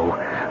 days ago,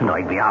 and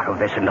I'd be out of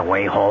this on the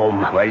way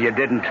home. Well, you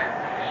didn't.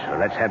 So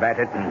let's have at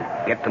it and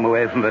get them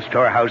away from the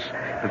storehouse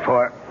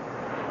before...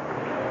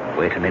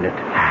 Wait a minute.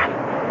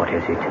 What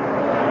is it?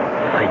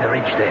 By the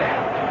ridge there.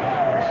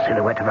 The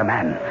silhouette of a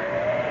man.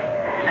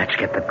 Let's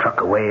get the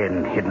truck away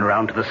and hidden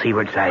around to the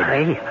seaward side.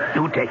 Hey,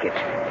 you take it.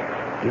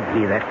 Give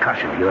me that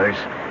cuss of yours,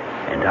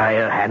 and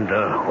I'll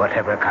handle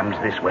whatever comes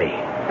this way.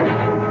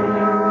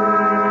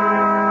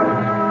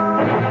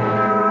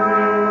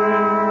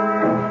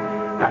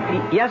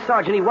 Yes,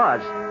 Sergeant, he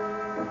was.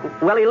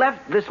 Well, he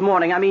left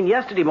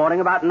yesterday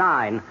morning about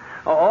 9.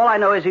 All I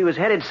know is he was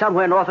headed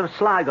somewhere north of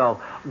Sligo,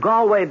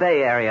 Galway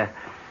Bay area.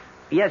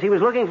 Yes, he was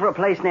looking for a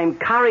place named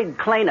Carried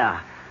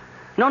Clana.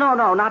 No,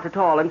 not at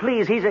all. And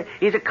please, he's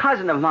a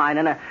cousin of mine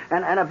and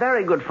a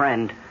very good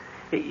friend.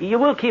 You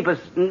will keep us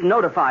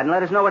notified and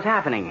let us know what's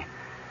happening.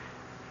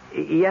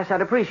 Yes,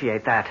 I'd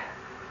appreciate that.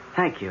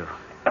 Thank you.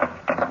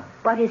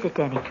 What is it,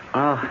 Denny?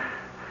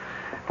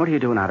 What are you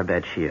doing out of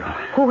bed, Sheila?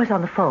 Who was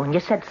on the phone? You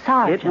said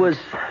Sergeant. It was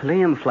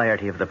Liam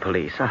Flaherty of the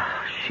police.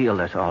 Sheila,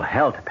 there's all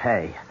hell to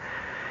pay.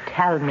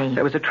 Tell me.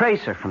 There was a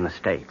tracer from the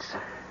States.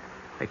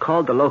 They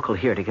called the local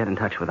here to get in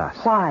touch with us.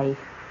 Why?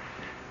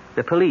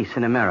 The police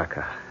in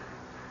America.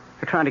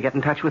 They're trying to get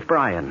in touch with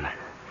Brian.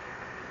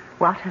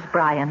 What has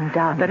Brian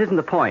done? That isn't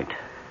the point.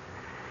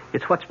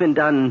 It's what's been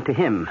done to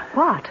him.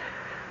 What?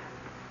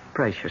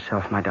 Brace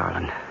yourself, my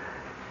darling.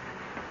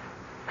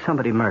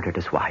 Somebody murdered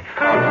his wife.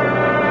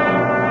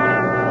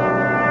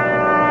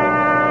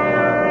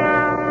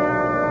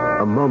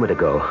 A moment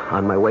ago,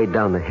 on my way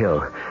down the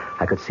hill,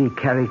 I could see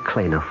Carrie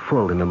Clana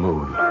full in the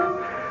moon.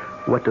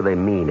 What do they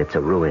mean it's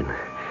a ruin?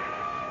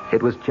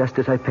 It was just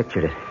as I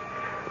pictured it.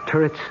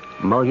 Turrets,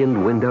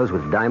 mullioned windows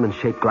with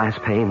diamond-shaped glass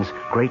panes,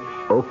 great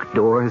oak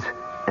doors,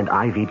 and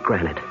ivied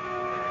granite.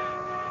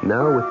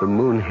 Now, with the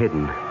moon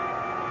hidden,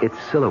 its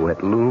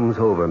silhouette looms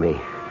over me,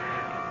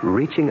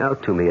 reaching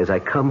out to me as I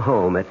come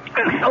home at...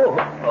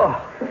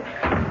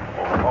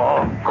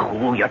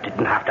 Oh, you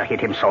didn't have to hit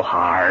him so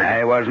hard.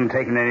 I wasn't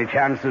taking any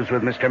chances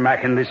with Mr.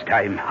 Mackin this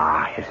time.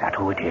 Is that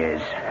who it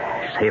is?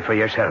 Say for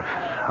yourself.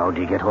 How'd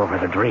you get over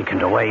the drink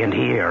and away and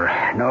here?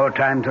 No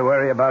time to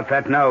worry about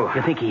that now.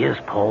 You think he is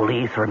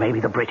police or maybe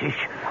the British?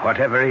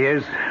 Whatever he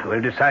is,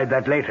 we'll decide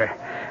that later.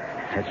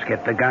 Let's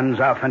get the guns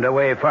off and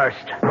away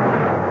first.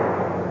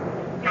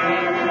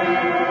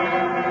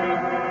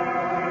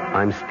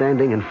 I'm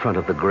standing in front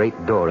of the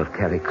great door of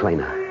Carrie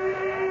Clana,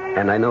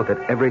 and I know that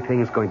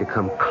everything's going to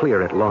come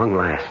clear at long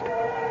last.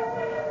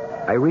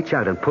 I reach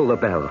out and pull the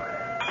bell.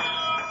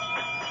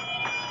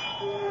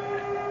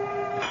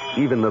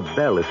 Even the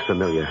bell is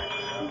familiar,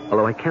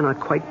 although I cannot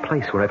quite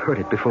place where I've heard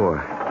it before.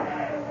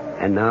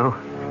 And now,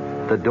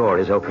 the door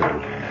is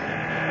opening.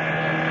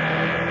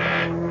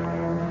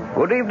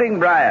 Good evening,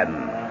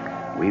 Brian.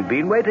 We've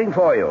been waiting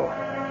for you.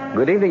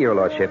 Good evening, Your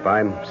Lordship.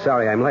 I'm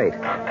sorry I'm late.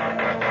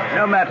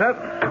 No matter.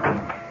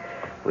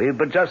 We've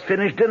but just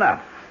finished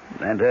dinner,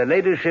 and her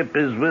ladyship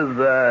is with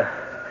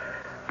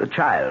the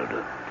child.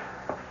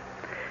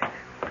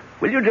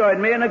 Will you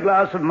join me in a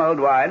glass of mulled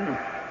wine?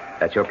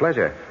 At your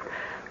pleasure.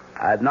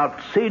 I've not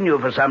seen you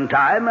for some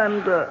time,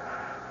 and...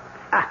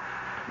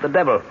 the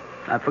devil.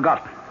 I've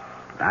forgotten.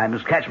 I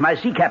must catch my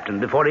sea captain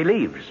before he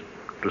leaves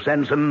to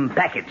send some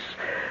packets.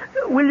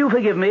 Will you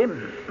forgive me?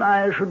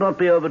 I should not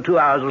be over 2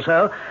 hours or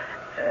so.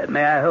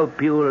 May I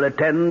hope you will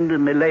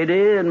attend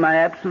milady in my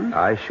absence?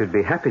 I should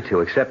be happy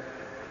to, except...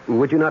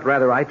 Would you not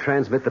rather I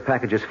transmit the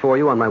packages for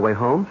you on my way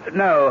home?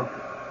 No.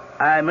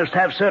 I must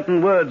have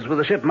certain words with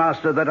the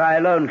shipmaster that I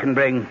alone can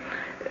bring.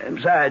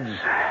 Besides,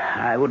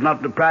 I would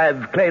not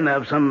deprive Kleina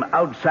of some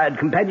outside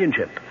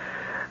companionship.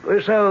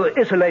 We're so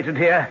isolated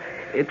here,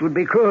 it would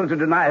be cruel to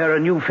deny her a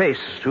new face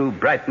to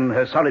brighten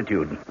her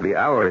solitude. The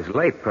hour is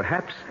late.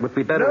 Perhaps it would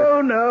be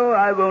better... No,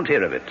 I won't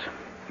hear of it.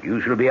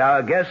 You shall be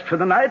our guest for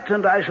the night,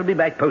 and I shall be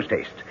back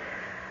post-haste.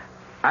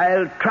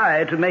 I'll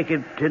try to make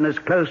it in as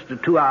close to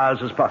 2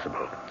 hours as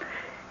possible.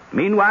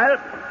 Meanwhile,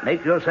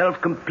 make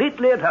yourself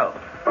completely at home.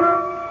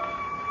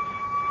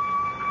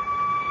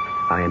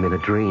 I am in a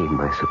dream,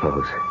 I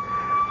suppose.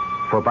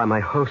 For by my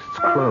host's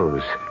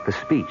clothes, the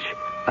speech,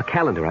 a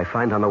calendar I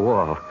find on the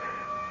wall,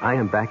 I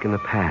am back in the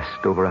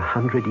past over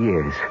 100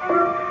 years.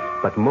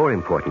 But more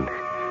important,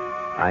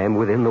 I am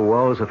within the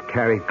walls of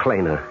Carrie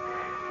Kleina,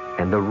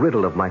 and the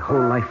riddle of my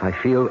whole life, I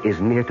feel, is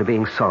near to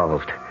being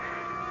solved.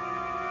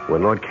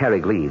 When Lord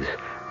Carrick leaves,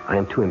 I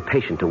am too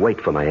impatient to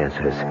wait for my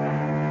answers.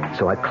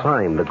 So I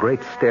climb the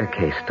great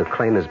staircase to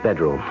Kleina's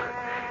bedroom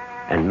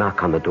and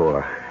knock on the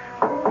door.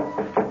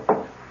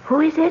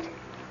 Who is it?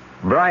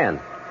 Brian.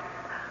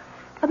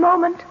 A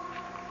moment.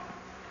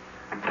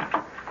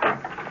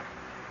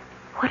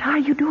 What are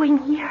you doing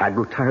here? I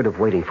grew tired of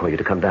waiting for you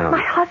to come down.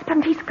 My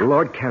husband, he's...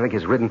 Lord Carrick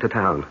has ridden to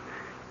town.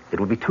 It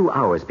will be 2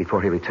 hours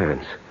before he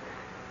returns.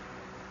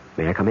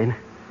 May I come in?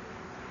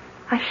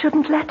 I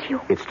shouldn't let you.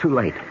 It's too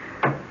late.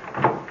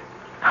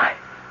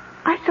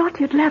 I thought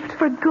you'd left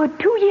for good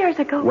 2 years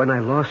ago. When I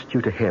lost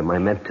you to him, I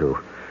meant to.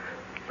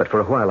 But for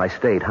a while, I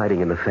stayed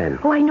hiding in the fen.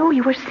 Oh, I know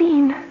you were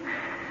seen.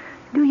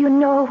 Do you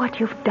know what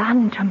you've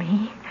done to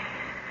me?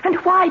 And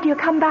why do you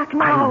come back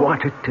now? I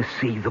wanted to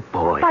see the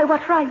boy. By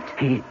what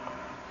right?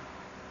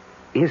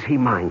 Is he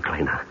mine,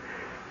 Kleina?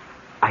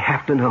 I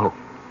have to know.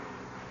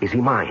 Is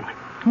he mine?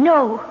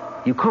 No.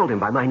 You called him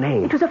by my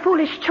name. It was a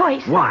foolish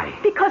choice. Why?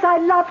 Because I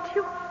loved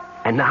you.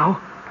 And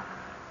now?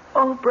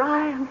 Oh,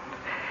 Brian.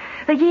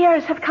 The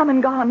years have come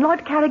and gone.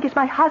 Lord Carrick is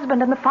my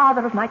husband and the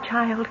father of my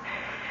child.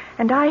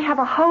 And I have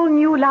a whole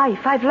new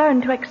life I've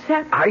learned to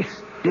accept. I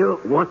still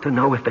want to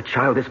know if the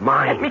child is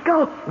mine. Let me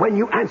go. When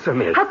you answer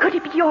me. How could he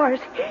be yours?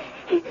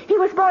 He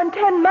was born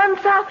 10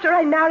 months after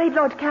I married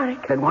Lord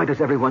Carrick. Then why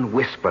does everyone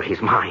whisper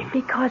he's mine?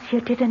 Because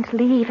you didn't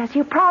leave as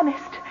you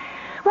promised.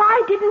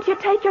 Why didn't you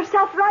take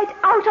yourself right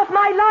out of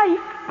my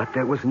life? But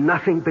there was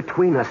nothing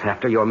between us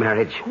after your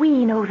marriage.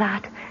 We know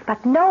that,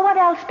 but no one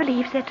else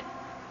believes it.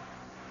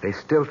 They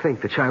still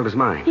think the child is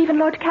mine. Even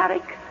Lord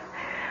Carrick.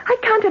 I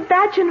can't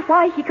imagine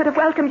why he could have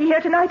welcomed you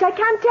here tonight. I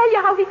can't tell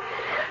you how he...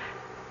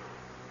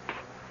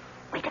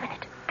 Wait a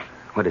minute.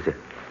 What is it?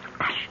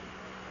 Hush.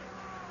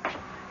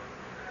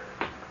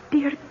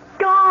 Dear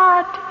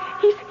God,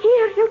 he's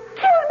here. He'll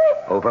kill me.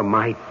 Over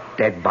my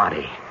dead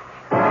body.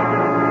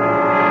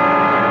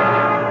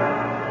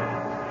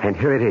 And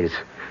here it is.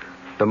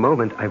 The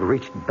moment I've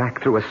reached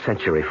back through a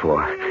century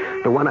for.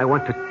 The one I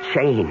want to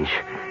change.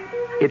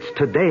 It's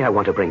today I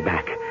want to bring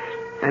back.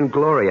 And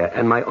Gloria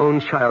and my own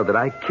child that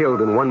I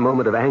killed in one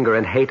moment of anger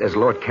and hate as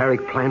Lord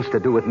Carrick plans to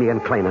do with me and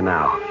Kleina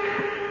now.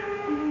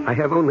 I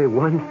have only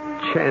one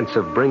chance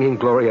of bringing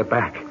Gloria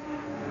back.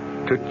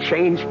 To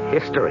change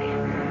history.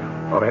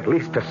 Or at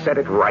least to set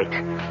it right.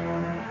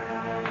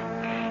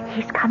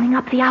 He's coming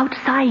up the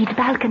outside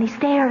balcony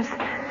stairs.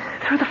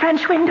 Through the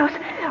French windows.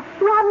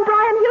 Run,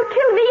 Brian, he'll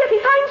kill me if he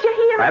finds you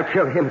here. I'll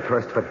kill him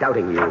first for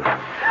doubting you. In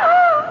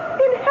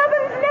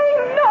heaven's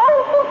name,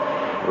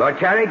 no. Lord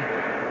Carrick,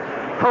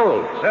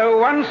 hold. So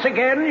once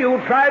again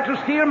you try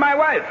to steal my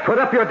wife. Put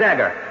up your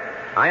dagger.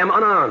 I am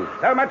unarmed.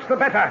 So much the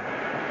better.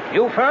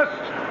 You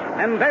first,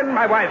 and then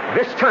my wife.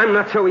 This time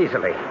not so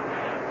easily.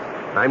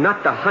 I'm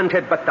not the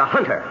hunted, but the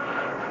hunter.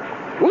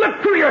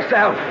 Look to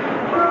yourself!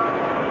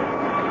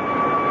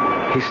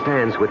 He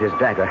stands with his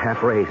dagger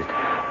half raised,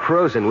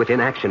 frozen with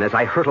inaction as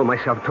I hurtle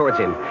myself towards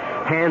him,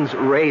 hands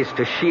raised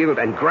to shield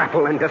and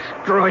grapple and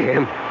destroy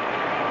him.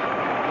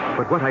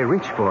 But what I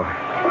reach for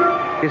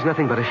is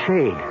nothing but a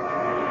shade.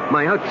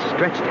 My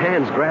outstretched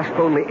hands grasp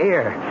only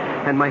air,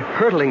 and my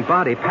hurtling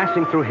body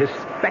passing through his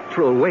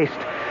spectral waist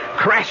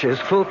crashes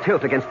full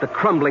tilt against the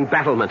crumbling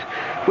battlement,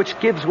 which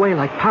gives way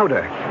like powder.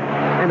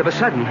 And of a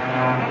sudden,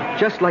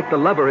 just like the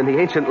lover in the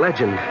ancient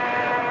legend,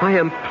 I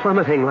am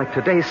plummeting like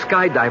today's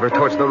skydiver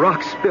towards the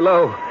rocks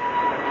below.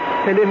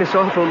 And in this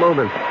awful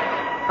moment,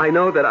 I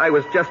know that I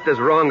was just as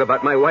wrong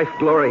about my wife,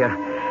 Gloria,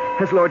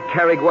 as Lord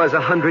Carrick was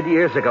 100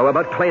 years ago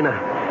about Kleina.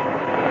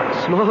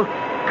 Small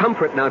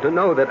comfort now to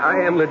know that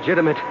I am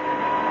legitimate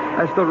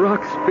as the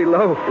rocks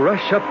below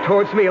rush up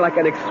towards me like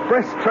an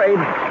express train,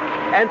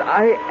 and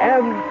I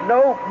am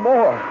no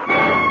more.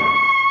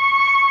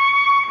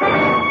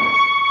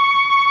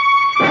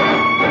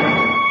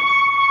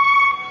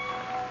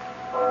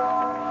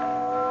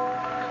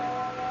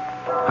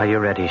 Are you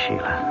ready,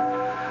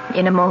 Sheila?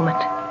 In a moment.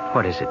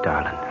 What is it,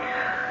 darling?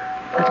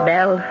 That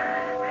bell.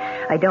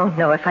 I don't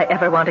know if I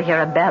ever want to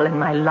hear a bell in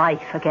my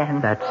life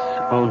again. That's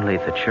only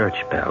the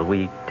church bell.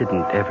 We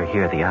didn't ever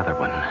hear the other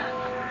one.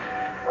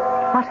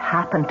 What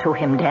happened to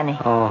him, Denny?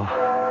 Oh,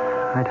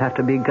 I'd have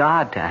to be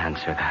God to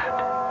answer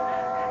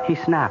that. He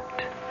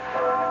snapped.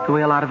 The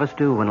way a lot of us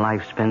do when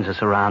life spins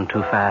us around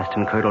too fast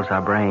and curdles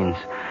our brains.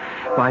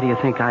 Why do you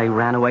think I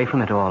ran away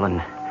from it all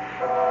and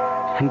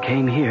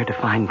came here to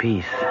find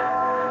peace?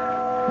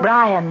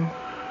 Brian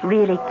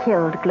really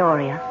killed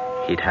Gloria.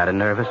 He'd had a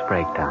nervous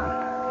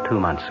breakdown 2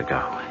 months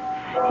ago.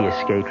 He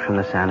escaped from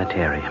the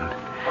sanitarium.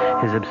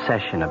 His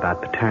obsession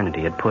about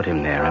paternity had put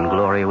him there, and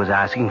Gloria was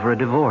asking for a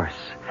divorce.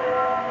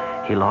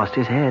 He lost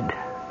his head.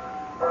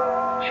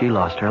 She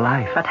lost her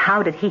life. But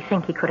how did he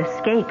think he could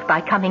escape?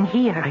 By coming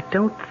here? I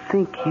don't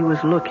think he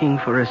was looking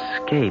for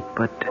escape,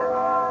 but...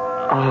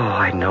 Oh,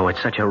 I know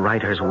it's such a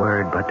writer's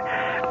word, but...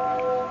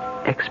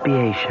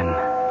 expiation.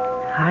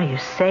 Are you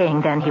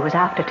saying, then, he was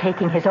after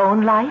taking his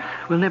own life?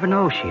 We'll never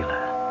know,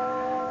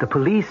 Sheila. The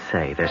police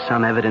say there's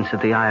some evidence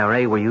that the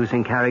IRA were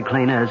using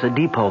Carrigclena as a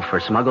depot for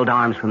smuggled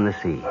arms from the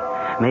sea.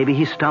 Maybe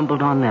he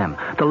stumbled on them.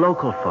 The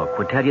local folk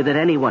would tell you that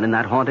anyone in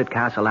that haunted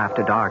castle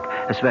after dark,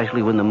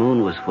 especially when the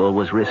moon was full,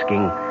 was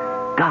risking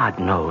God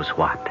knows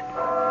what.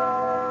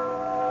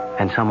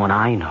 And someone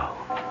I know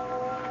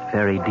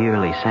very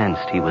dearly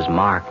sensed he was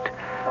marked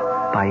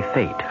by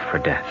fate for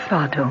death.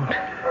 Oh, don't.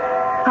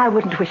 I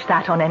wouldn't wish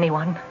that on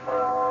anyone.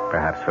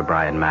 Perhaps for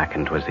Brian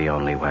Macken 'twas the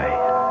only way.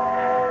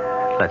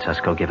 Let's us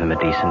go give him a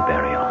decent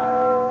burial.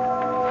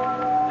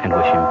 And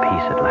wish him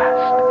peace at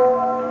last.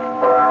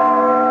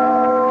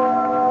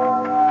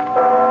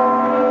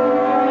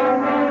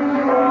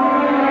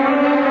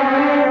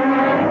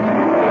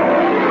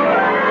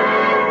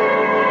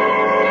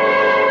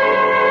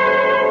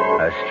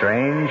 A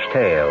strange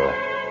tale.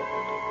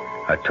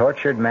 A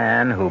tortured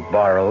man who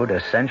borrowed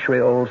a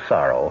century-old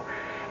sorrow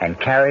and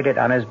carried it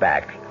on his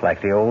back like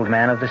the old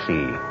man of the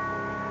sea.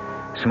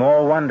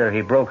 Small wonder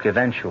he broke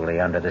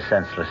eventually under the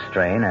senseless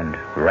strain and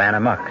ran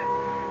amok.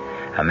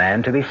 A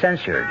man to be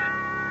censured,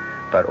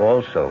 but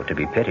also to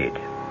be pitied.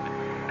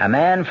 A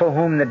man for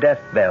whom the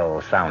death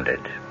bell sounded.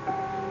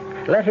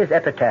 Let his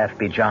epitaph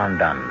be John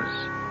Donne's,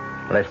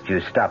 lest you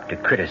stop to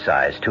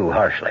criticize too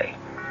harshly.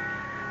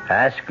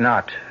 Ask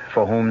not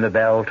for whom the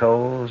bell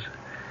tolls.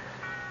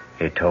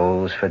 It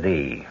tolls for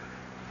thee.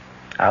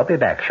 I'll be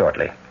back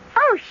shortly.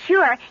 Oh,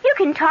 sure. You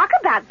can talk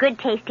about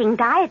good-tasting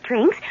diet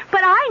drinks,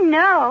 but I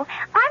know.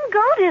 I'm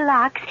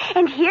Goldilocks,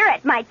 and here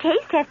at my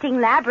taste-testing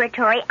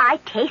laboratory, I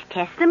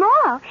taste-test them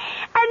all.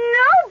 And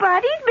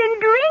nobody's been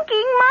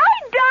drinking my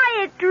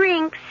diet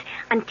drinks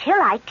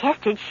until I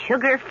tested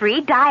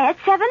sugar-free Diet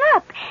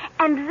 7-Up.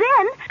 And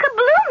then,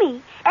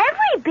 kabloomy!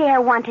 Every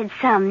bear wanted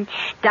some.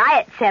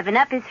 Diet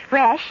 7-Up is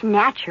fresh,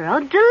 natural,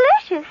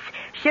 delicious.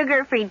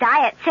 Sugar-free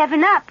Diet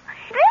 7-Up.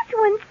 This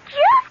one's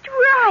just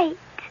right.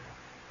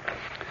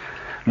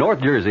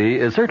 North Jersey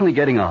is certainly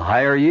getting a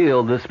higher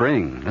yield this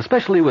spring,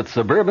 especially with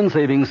Suburban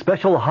Savings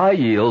Special High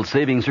Yield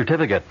Savings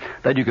Certificate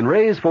that you can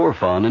raise for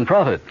fun and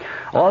profit.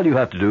 All you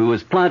have to do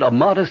is plant a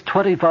modest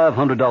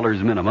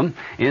 $2,500 minimum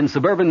in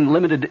Suburban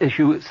Limited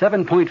Issue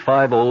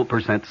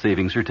 7.50%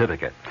 Savings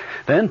Certificate.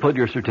 Then put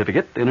your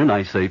certificate in a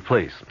nice, safe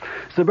place.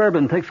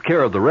 Suburban takes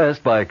care of the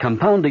rest by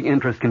compounding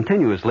interest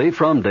continuously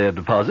from day of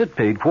deposit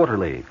paid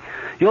quarterly.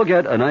 You'll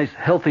get a nice,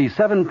 healthy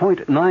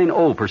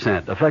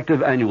 7.90%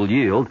 effective annual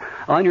yield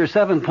on your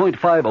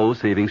 7.50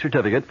 savings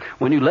certificate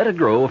when you let it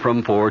grow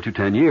from 4 to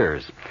 10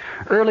 years.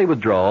 Early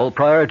withdrawal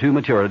prior to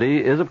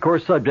maturity is, of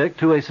course,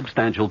 subject to a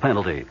substantial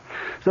penalty.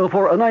 So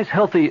for a nice,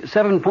 healthy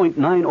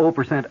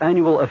 7.90%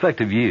 annual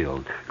effective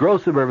yield, grow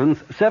Suburban's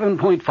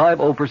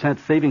 7.50%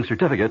 savings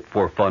certificate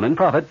for fun and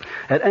profit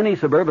at any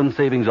Suburban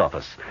Savings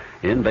office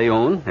in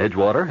Bayonne,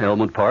 Edgewater,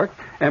 Elmwood Park,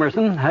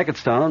 Emerson,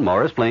 Hackettstown,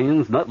 Morris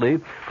Plains, Nutley,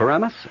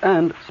 Paramus,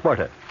 and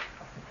Sparta.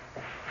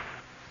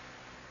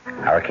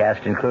 Our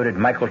cast included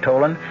Michael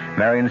Tolan,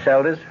 Marion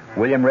Seldes,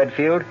 William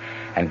Redfield,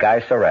 and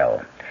Guy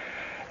Sorrell.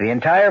 The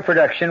entire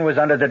production was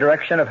under the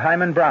direction of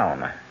Hyman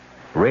Brown.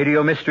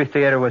 Radio Mystery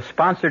Theater was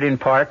sponsored in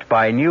part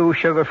by new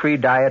sugar-free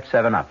Diet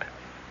 7-Up.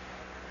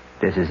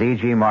 This is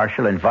E.G.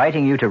 Marshall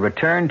inviting you to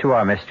return to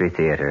our Mystery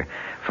Theater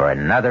for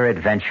another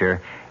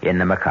adventure in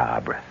the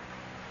macabre.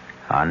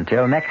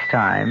 Until next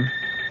time,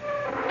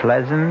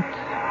 pleasant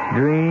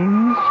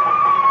dreams.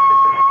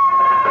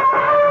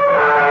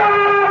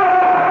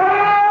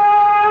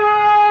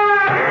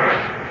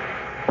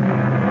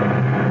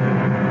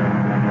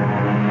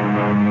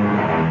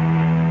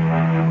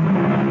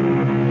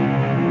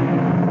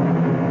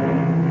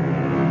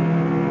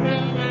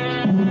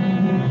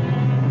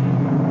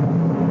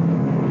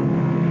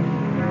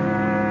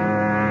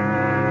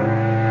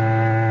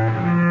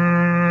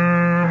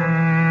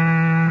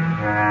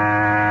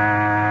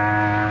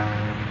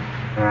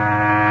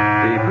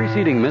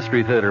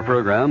 Mystery Theater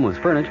program was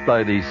furnished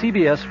by the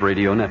CBS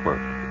Radio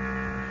Network.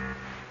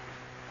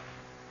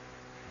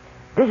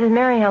 This is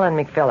Mary Helen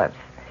McPhillips.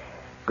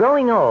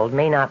 Growing old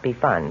may not be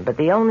fun, but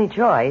the only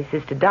choice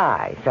is to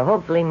die, so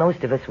hopefully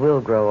most of us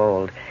will grow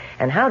old.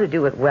 And how to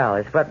do it well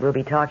is what we'll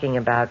be talking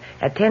about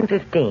at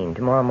 10:15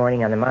 tomorrow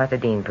morning on the Martha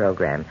Dean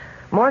program.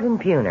 Morton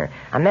Puner,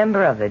 a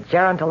member of the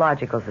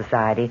Gerontological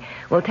Society,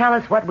 will tell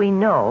us what we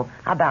know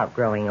about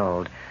growing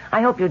old. I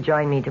hope you'll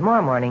join me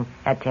tomorrow morning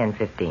at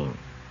 10:15.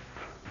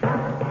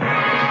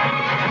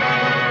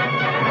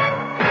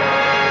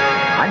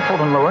 I'm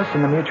Fulton Lewis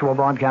in the Mutual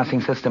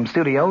Broadcasting System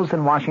studios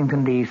in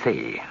Washington,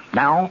 D.C.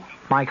 Now,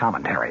 my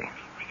commentary.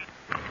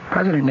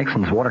 President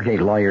Nixon's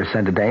Watergate lawyer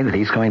said today that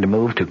he's going to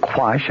move to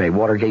quash a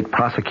Watergate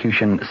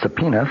prosecution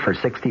subpoena for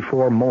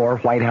 64 more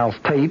White House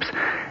tapes.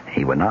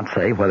 He would not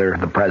say whether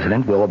the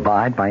president will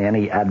abide by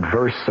any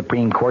adverse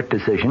Supreme Court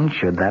decision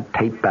should that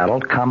tape battle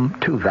come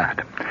to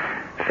that.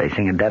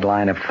 Facing a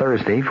deadline of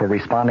Thursday for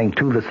responding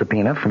to the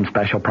subpoena from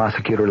Special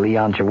Prosecutor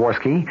Leon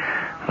Jaworski,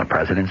 the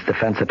president's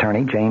defense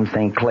attorney, James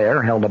St.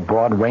 Clair, held a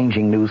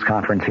broad-ranging news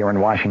conference here in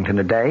Washington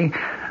today,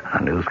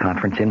 a news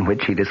conference in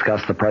which he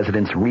discussed the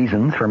president's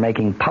reasons for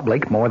making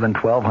public more than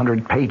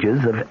 1,200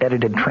 pages of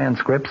edited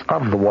transcripts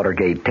of the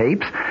Watergate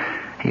tapes.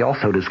 He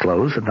also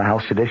disclosed that the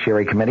House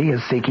Judiciary Committee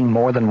is seeking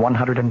more than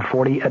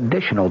 140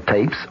 additional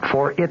tapes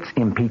for its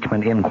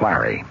impeachment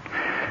inquiry.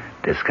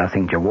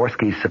 Discussing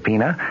Jaworski's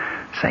subpoena,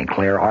 St.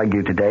 Clair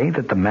argued today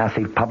that the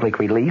massive public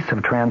release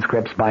of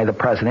transcripts by the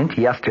president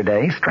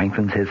yesterday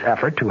strengthens his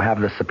effort to have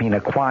the subpoena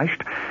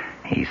quashed.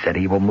 He said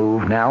he will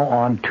move now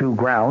on two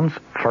grounds.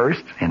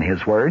 First, in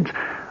his words,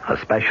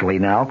 especially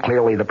now,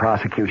 clearly the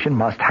prosecution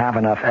must have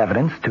enough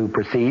evidence to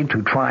proceed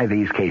to try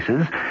these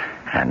cases.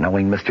 And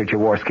knowing Mr.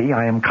 Jaworski,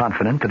 I am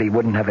confident that he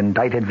wouldn't have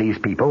indicted these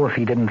people if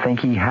he didn't think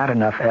he had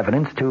enough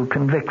evidence to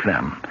convict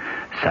them.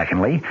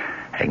 Secondly,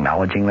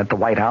 acknowledging that the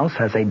White House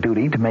has a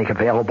duty to make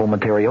available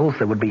materials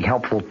that would be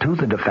helpful to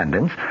the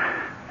defendants,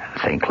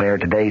 St. Clair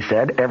today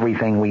said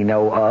everything we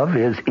know of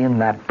is in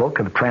that book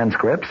of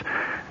transcripts.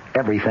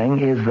 Everything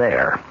is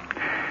there.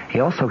 He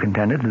also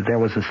contended that there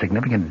was a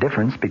significant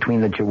difference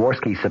between the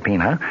Jaworski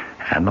subpoena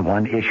and the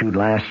one issued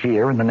last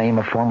year in the name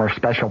of former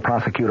Special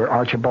Prosecutor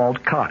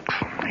Archibald Cox.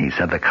 He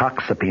said the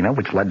Cox subpoena,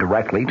 which led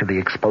directly to the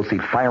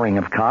explosive firing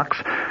of Cox,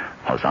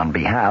 was on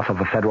behalf of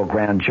a federal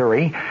grand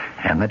jury,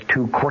 and the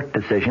two court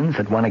decisions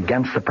that went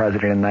against the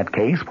president in that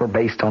case were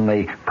based on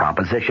the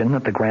proposition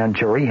that the grand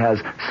jury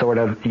has sort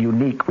of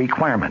unique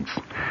requirements.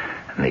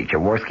 The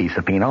Jaworski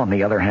subpoena, on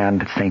the other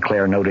hand, St.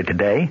 Clair noted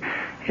today,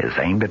 is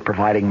aimed at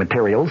providing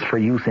materials for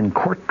use in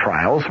court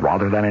trials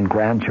rather than in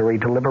grand jury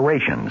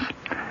deliberations.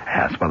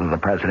 Asked whether the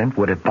president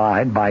would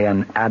abide by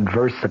an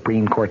adverse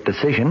Supreme Court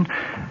decision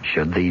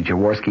should the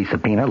Jaworski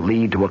subpoena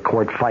lead to a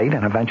court fight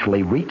and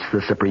eventually reach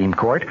the Supreme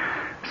Court,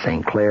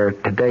 St. Clair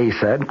today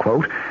said,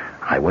 quote,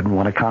 I wouldn't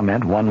want to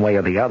comment one way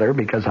or the other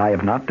because I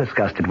have not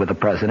discussed it with the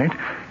president,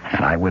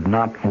 and I would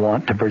not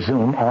want to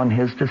presume on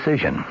his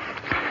decision.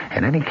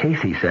 In any case,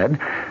 he said,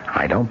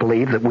 I don't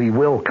believe that we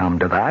will come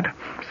to that.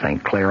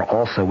 St. Clair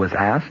also was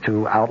asked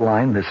to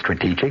outline the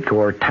strategic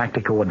or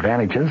tactical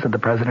advantages that the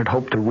president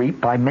hoped to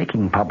reap by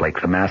making public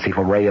the massive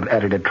array of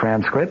edited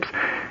transcripts.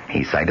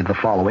 He cited the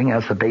following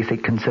as the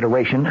basic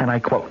consideration, and I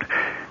quote,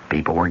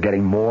 people were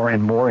getting more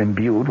and more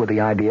imbued with the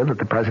idea that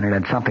the president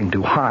had something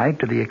to hide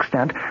to the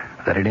extent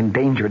that it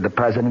endangered the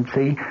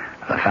presidency.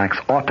 The facts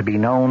ought to be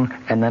known,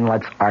 and then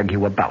let's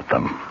argue about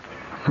them.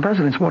 The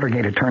president's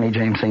Watergate attorney,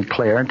 James St.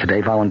 Clair,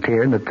 today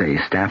volunteered that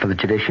the staff of the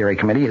Judiciary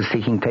Committee is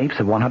seeking tapes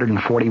of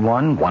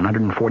 141,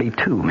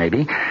 142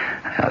 maybe,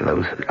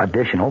 those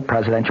additional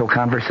presidential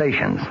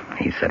conversations.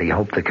 He said he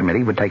hoped the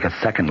committee would take a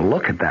second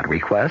look at that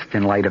request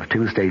in light of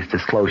Tuesday's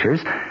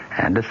disclosures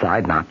and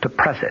decide not to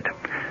press it.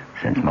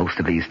 Since most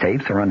of these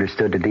tapes are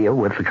understood to deal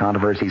with the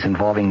controversies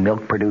involving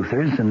milk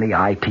producers and the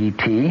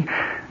ITT,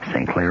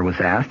 St. Clair was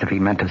asked if he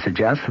meant to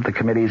suggest that the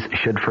committees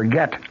should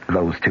forget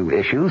those two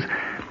issues.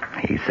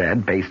 He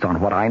said, based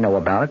on what I know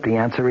about it, the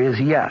answer is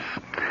yes.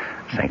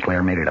 St.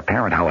 Clair made it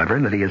apparent, however,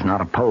 that he is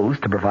not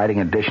opposed to providing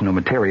additional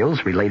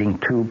materials relating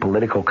to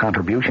political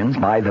contributions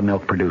by the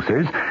milk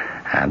producers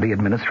and the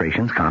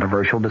administration's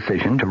controversial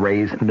decision to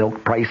raise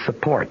milk price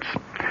supports.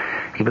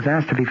 He was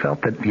asked if he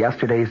felt that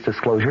yesterday's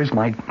disclosures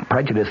might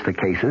prejudice the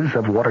cases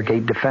of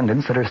Watergate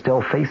defendants that are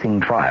still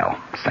facing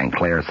trial. St.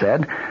 Clair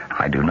said,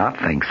 I do not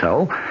think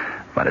so.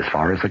 But as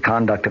far as the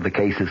conduct of the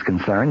case is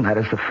concerned, that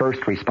is the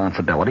first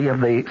responsibility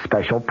of the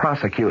special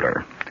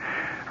prosecutor.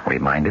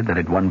 Reminded that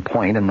at one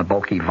point in the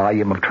bulky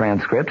volume of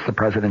transcripts, the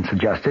president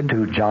suggested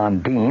to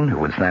John Dean, who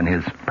was then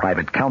his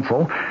private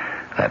counsel,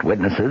 that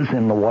witnesses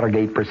in the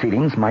Watergate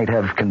proceedings might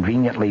have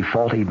conveniently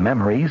faulty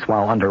memories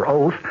while under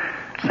oath,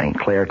 St.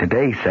 Clair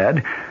today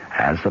said,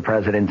 as the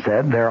president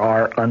said, there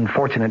are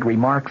unfortunate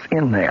remarks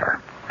in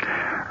there.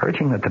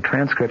 Urging that the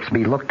transcripts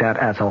be looked at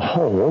as a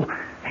whole,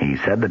 he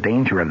said the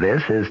danger of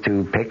this is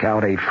to pick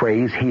out a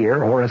phrase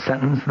here or a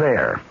sentence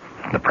there.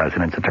 The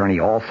president's attorney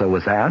also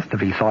was asked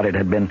if he thought it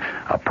had been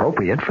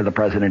appropriate for the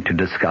president to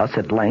discuss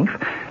at length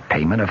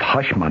payment of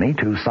hush money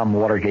to some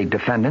Watergate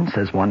defendants,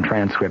 as one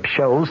transcript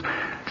shows.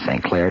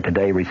 St. Clair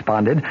today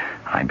responded,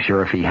 I'm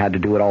sure if he had to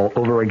do it all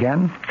over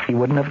again, he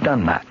wouldn't have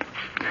done that.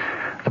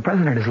 The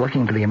president is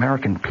looking to the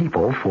American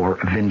people for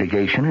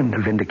vindication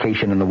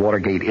in the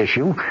Watergate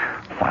issue,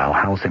 while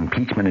House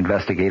impeachment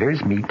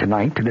investigators meet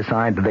tonight to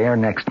decide their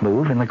next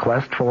move in the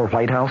quest for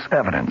White House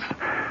evidence.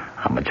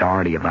 A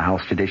majority of the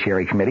House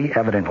Judiciary Committee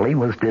evidently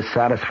was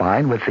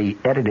dissatisfied with the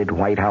edited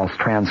White House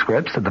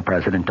transcripts that the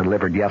president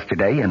delivered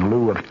yesterday in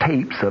lieu of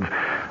tapes of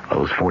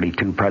those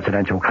 42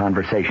 presidential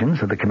conversations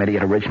that the committee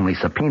had originally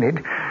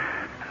subpoenaed.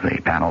 The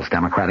panel's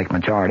Democratic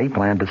majority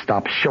planned to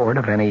stop short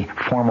of any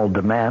formal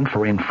demand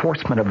for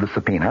enforcement of the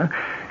subpoena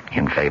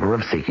in favor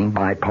of seeking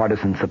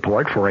bipartisan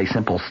support for a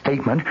simple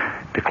statement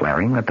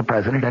declaring that the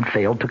president had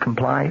failed to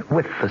comply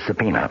with the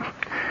subpoena.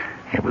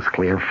 It was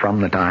clear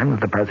from the time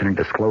that the president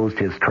disclosed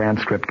his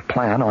transcript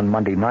plan on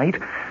Monday night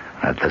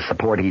that the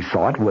support he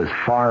sought was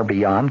far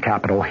beyond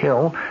Capitol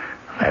Hill,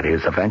 that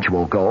his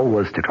eventual goal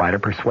was to try to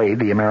persuade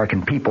the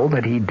American people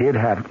that he did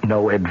have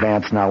no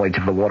advance knowledge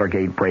of the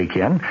Watergate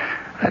break-in,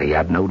 that he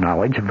had no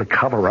knowledge of the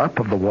cover-up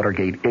of the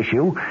Watergate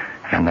issue,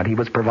 and that he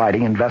was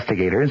providing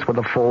investigators with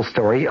a full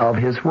story of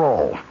his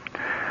role.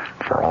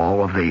 For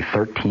all of the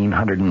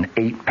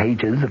 1,308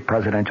 pages of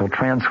presidential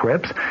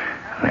transcripts,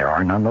 there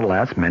are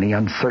nonetheless many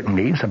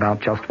uncertainties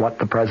about just what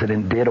the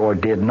president did or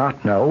did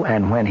not know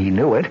and when he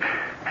knew it,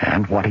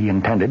 and what he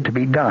intended to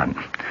be done.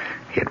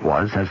 It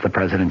was, as the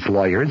president's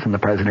lawyers and the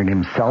president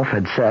himself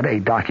had said, a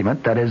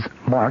document that is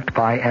marked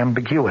by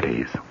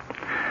ambiguities.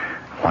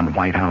 One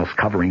White House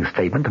covering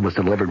statement that was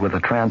delivered with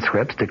the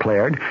transcripts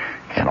declared,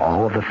 in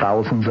all of the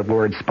thousands of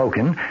words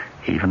spoken,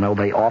 even though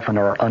they often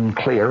are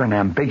unclear and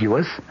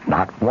ambiguous,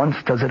 not once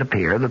does it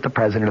appear that the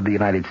President of the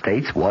United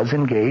States was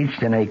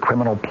engaged in a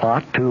criminal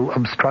plot to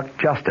obstruct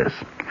justice.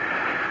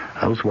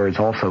 Those words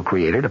also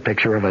created a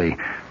picture of a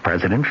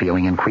president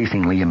feeling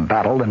increasingly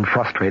embattled and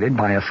frustrated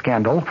by a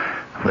scandal,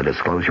 the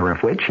disclosure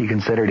of which he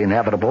considered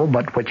inevitable,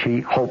 but which he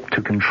hoped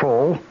to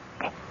control,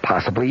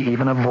 possibly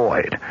even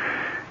avoid.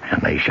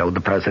 And they showed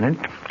the president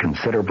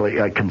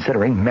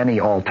considering many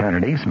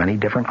alternatives, many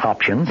different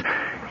options,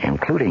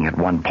 including at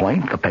one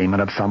point the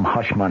payment of some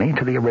hush money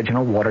to the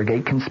original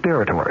Watergate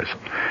conspirators.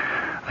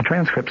 The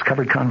transcripts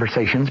covered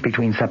conversations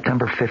between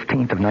September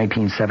 15th of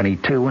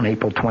 1972 and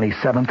April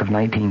 27th of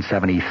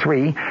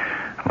 1973.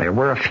 There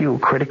were a few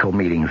critical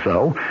meetings,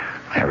 though.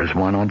 There was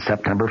one on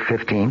September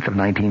 15th of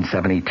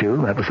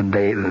 1972. That was the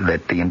day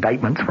that the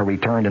indictments were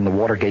returned in the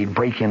Watergate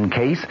break-in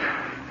case.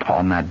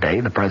 On that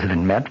day, the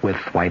president met with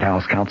White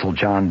House counsel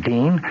John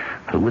Dean,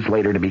 who was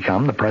later to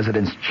become the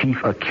president's chief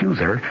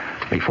accuser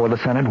before the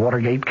Senate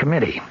Watergate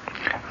Committee.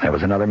 There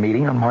was another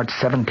meeting on March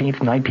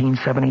 17th,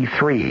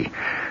 1973.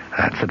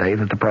 That's the day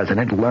that the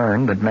president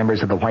learned that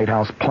members of the White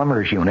House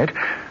Plumbers Unit,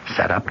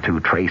 set up to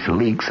trace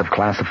leaks of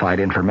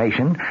classified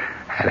information,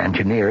 had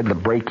engineered the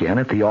break-in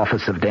at the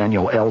office of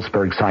Daniel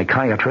Ellsberg,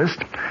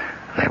 psychiatrist.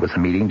 There was a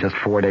meeting just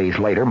 4 days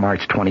later,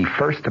 March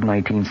 21st of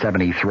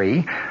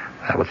 1973.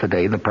 That was the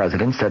day the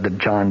president said that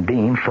John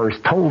Dean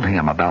first told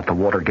him about the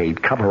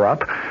Watergate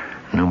cover-up.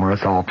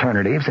 Numerous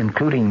alternatives,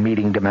 including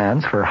meeting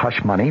demands for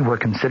hush money, were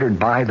considered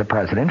by the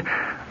president,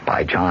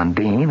 by John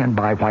Dean, and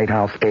by White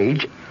House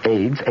aides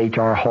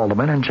H.R.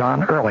 Haldeman and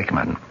John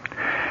Ehrlichman.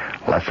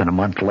 Less than a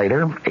month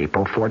later,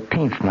 April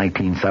 14th,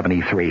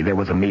 1973, there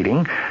was a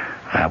meeting.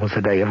 That was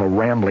the day of a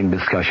rambling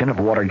discussion of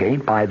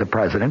Watergate by the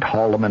president,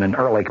 Haldeman, and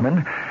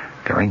Ehrlichman,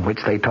 during which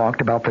they talked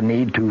about the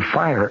need to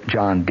fire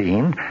John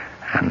Dean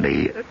and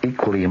the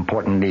equally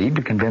important need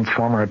to convince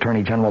former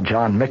Attorney General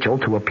John Mitchell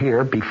to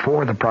appear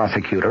before the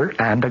prosecutor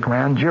and a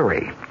grand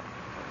jury.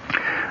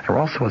 There were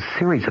also a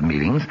series of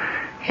meetings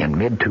in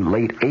mid to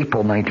late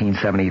April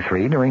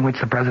 1973, during which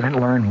the president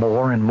learned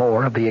more and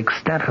more of the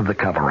extent of the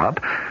cover-up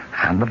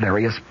and the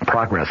various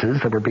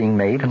progresses that were being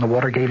made in the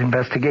Watergate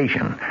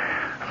investigation.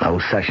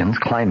 Those sessions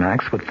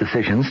climaxed with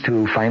decisions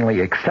to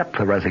finally accept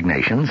the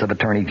resignations of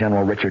Attorney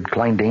General Richard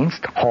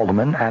Kleindienst,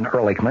 Haldeman, and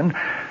Ehrlichman,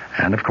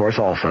 and, of course,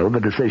 also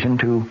the decision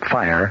to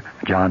fire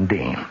John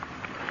Dean.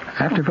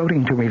 After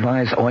voting to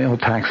revise oil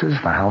taxes,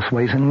 the House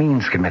Ways and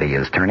Means Committee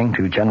is turning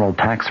to general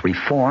tax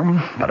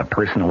reform, but a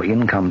personal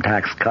income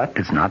tax cut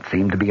does not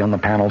seem to be on the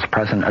panel's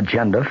present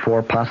agenda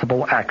for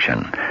possible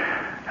action.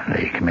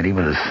 The committee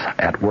was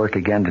at work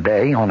again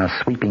today on a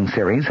sweeping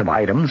series of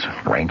items,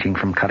 ranging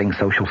from cutting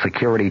Social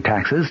Security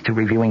taxes to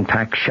reviewing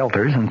tax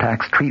shelters and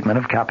tax treatment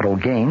of capital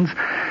gains,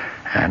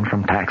 and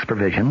from tax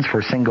provisions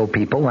for single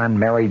people and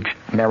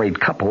married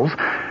couples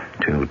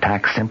to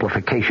tax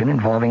simplification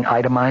involving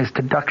itemized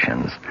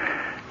deductions.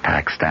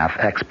 Tax staff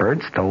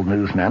experts told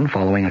newsmen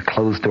following a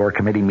closed-door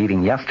committee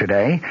meeting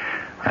yesterday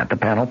that the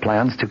panel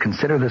plans to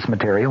consider this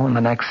material in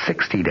the next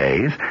 60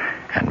 days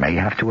and may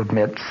have to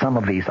omit some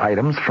of these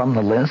items from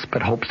the list,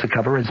 but hopes to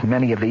cover as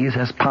many of these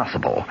as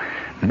possible.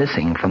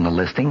 Missing from the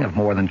listing of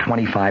more than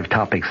 25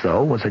 topics,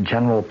 though, was a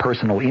general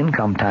personal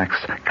income tax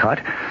cut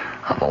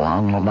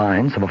along the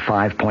lines of a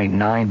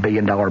 $5.9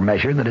 billion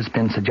measure that has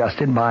been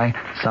suggested by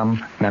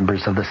some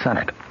members of the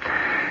Senate.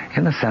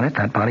 In the Senate,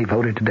 that body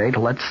voted today to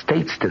let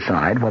states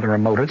decide whether a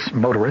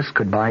motorist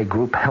could buy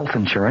group health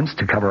insurance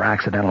to cover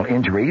accidental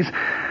injuries.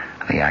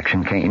 The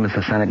action came as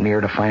the Senate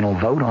neared a final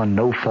vote on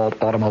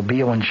no-fault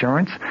automobile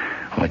insurance,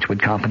 which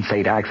would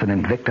compensate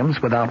accident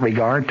victims without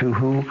regard to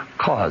who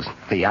caused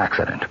the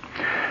accident.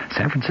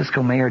 San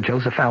Francisco Mayor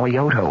Joseph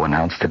Alioto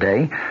announced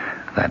today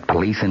that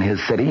police in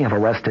his city have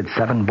arrested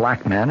 7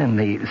 black men in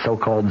the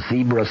so-called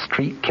Zebra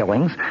Street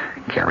killings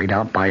carried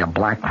out by a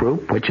black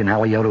group, which in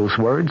Alioto's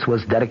words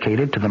was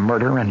dedicated to the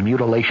murder and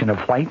mutilation of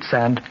whites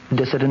and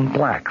dissident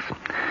blacks.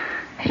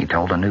 He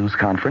told a news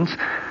conference,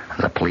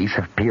 the police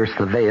have pierced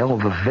the veil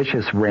of a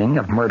vicious ring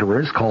of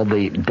murderers called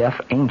the Death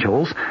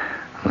Angels.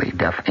 The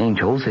Death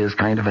Angels is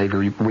kind of a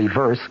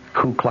reverse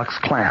Ku Klux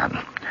Klan.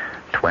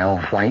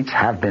 12 whites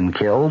have been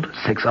killed,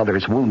 6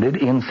 others wounded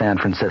in San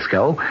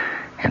Francisco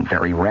in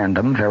very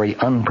random, very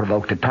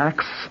unprovoked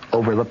attacks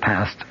over the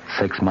past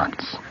 6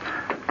 months.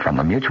 From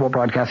the Mutual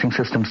Broadcasting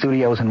System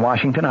studios in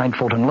Washington, I'm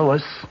Fulton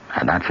Lewis,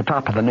 and that's the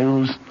top of the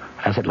news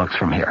as it looks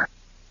from here.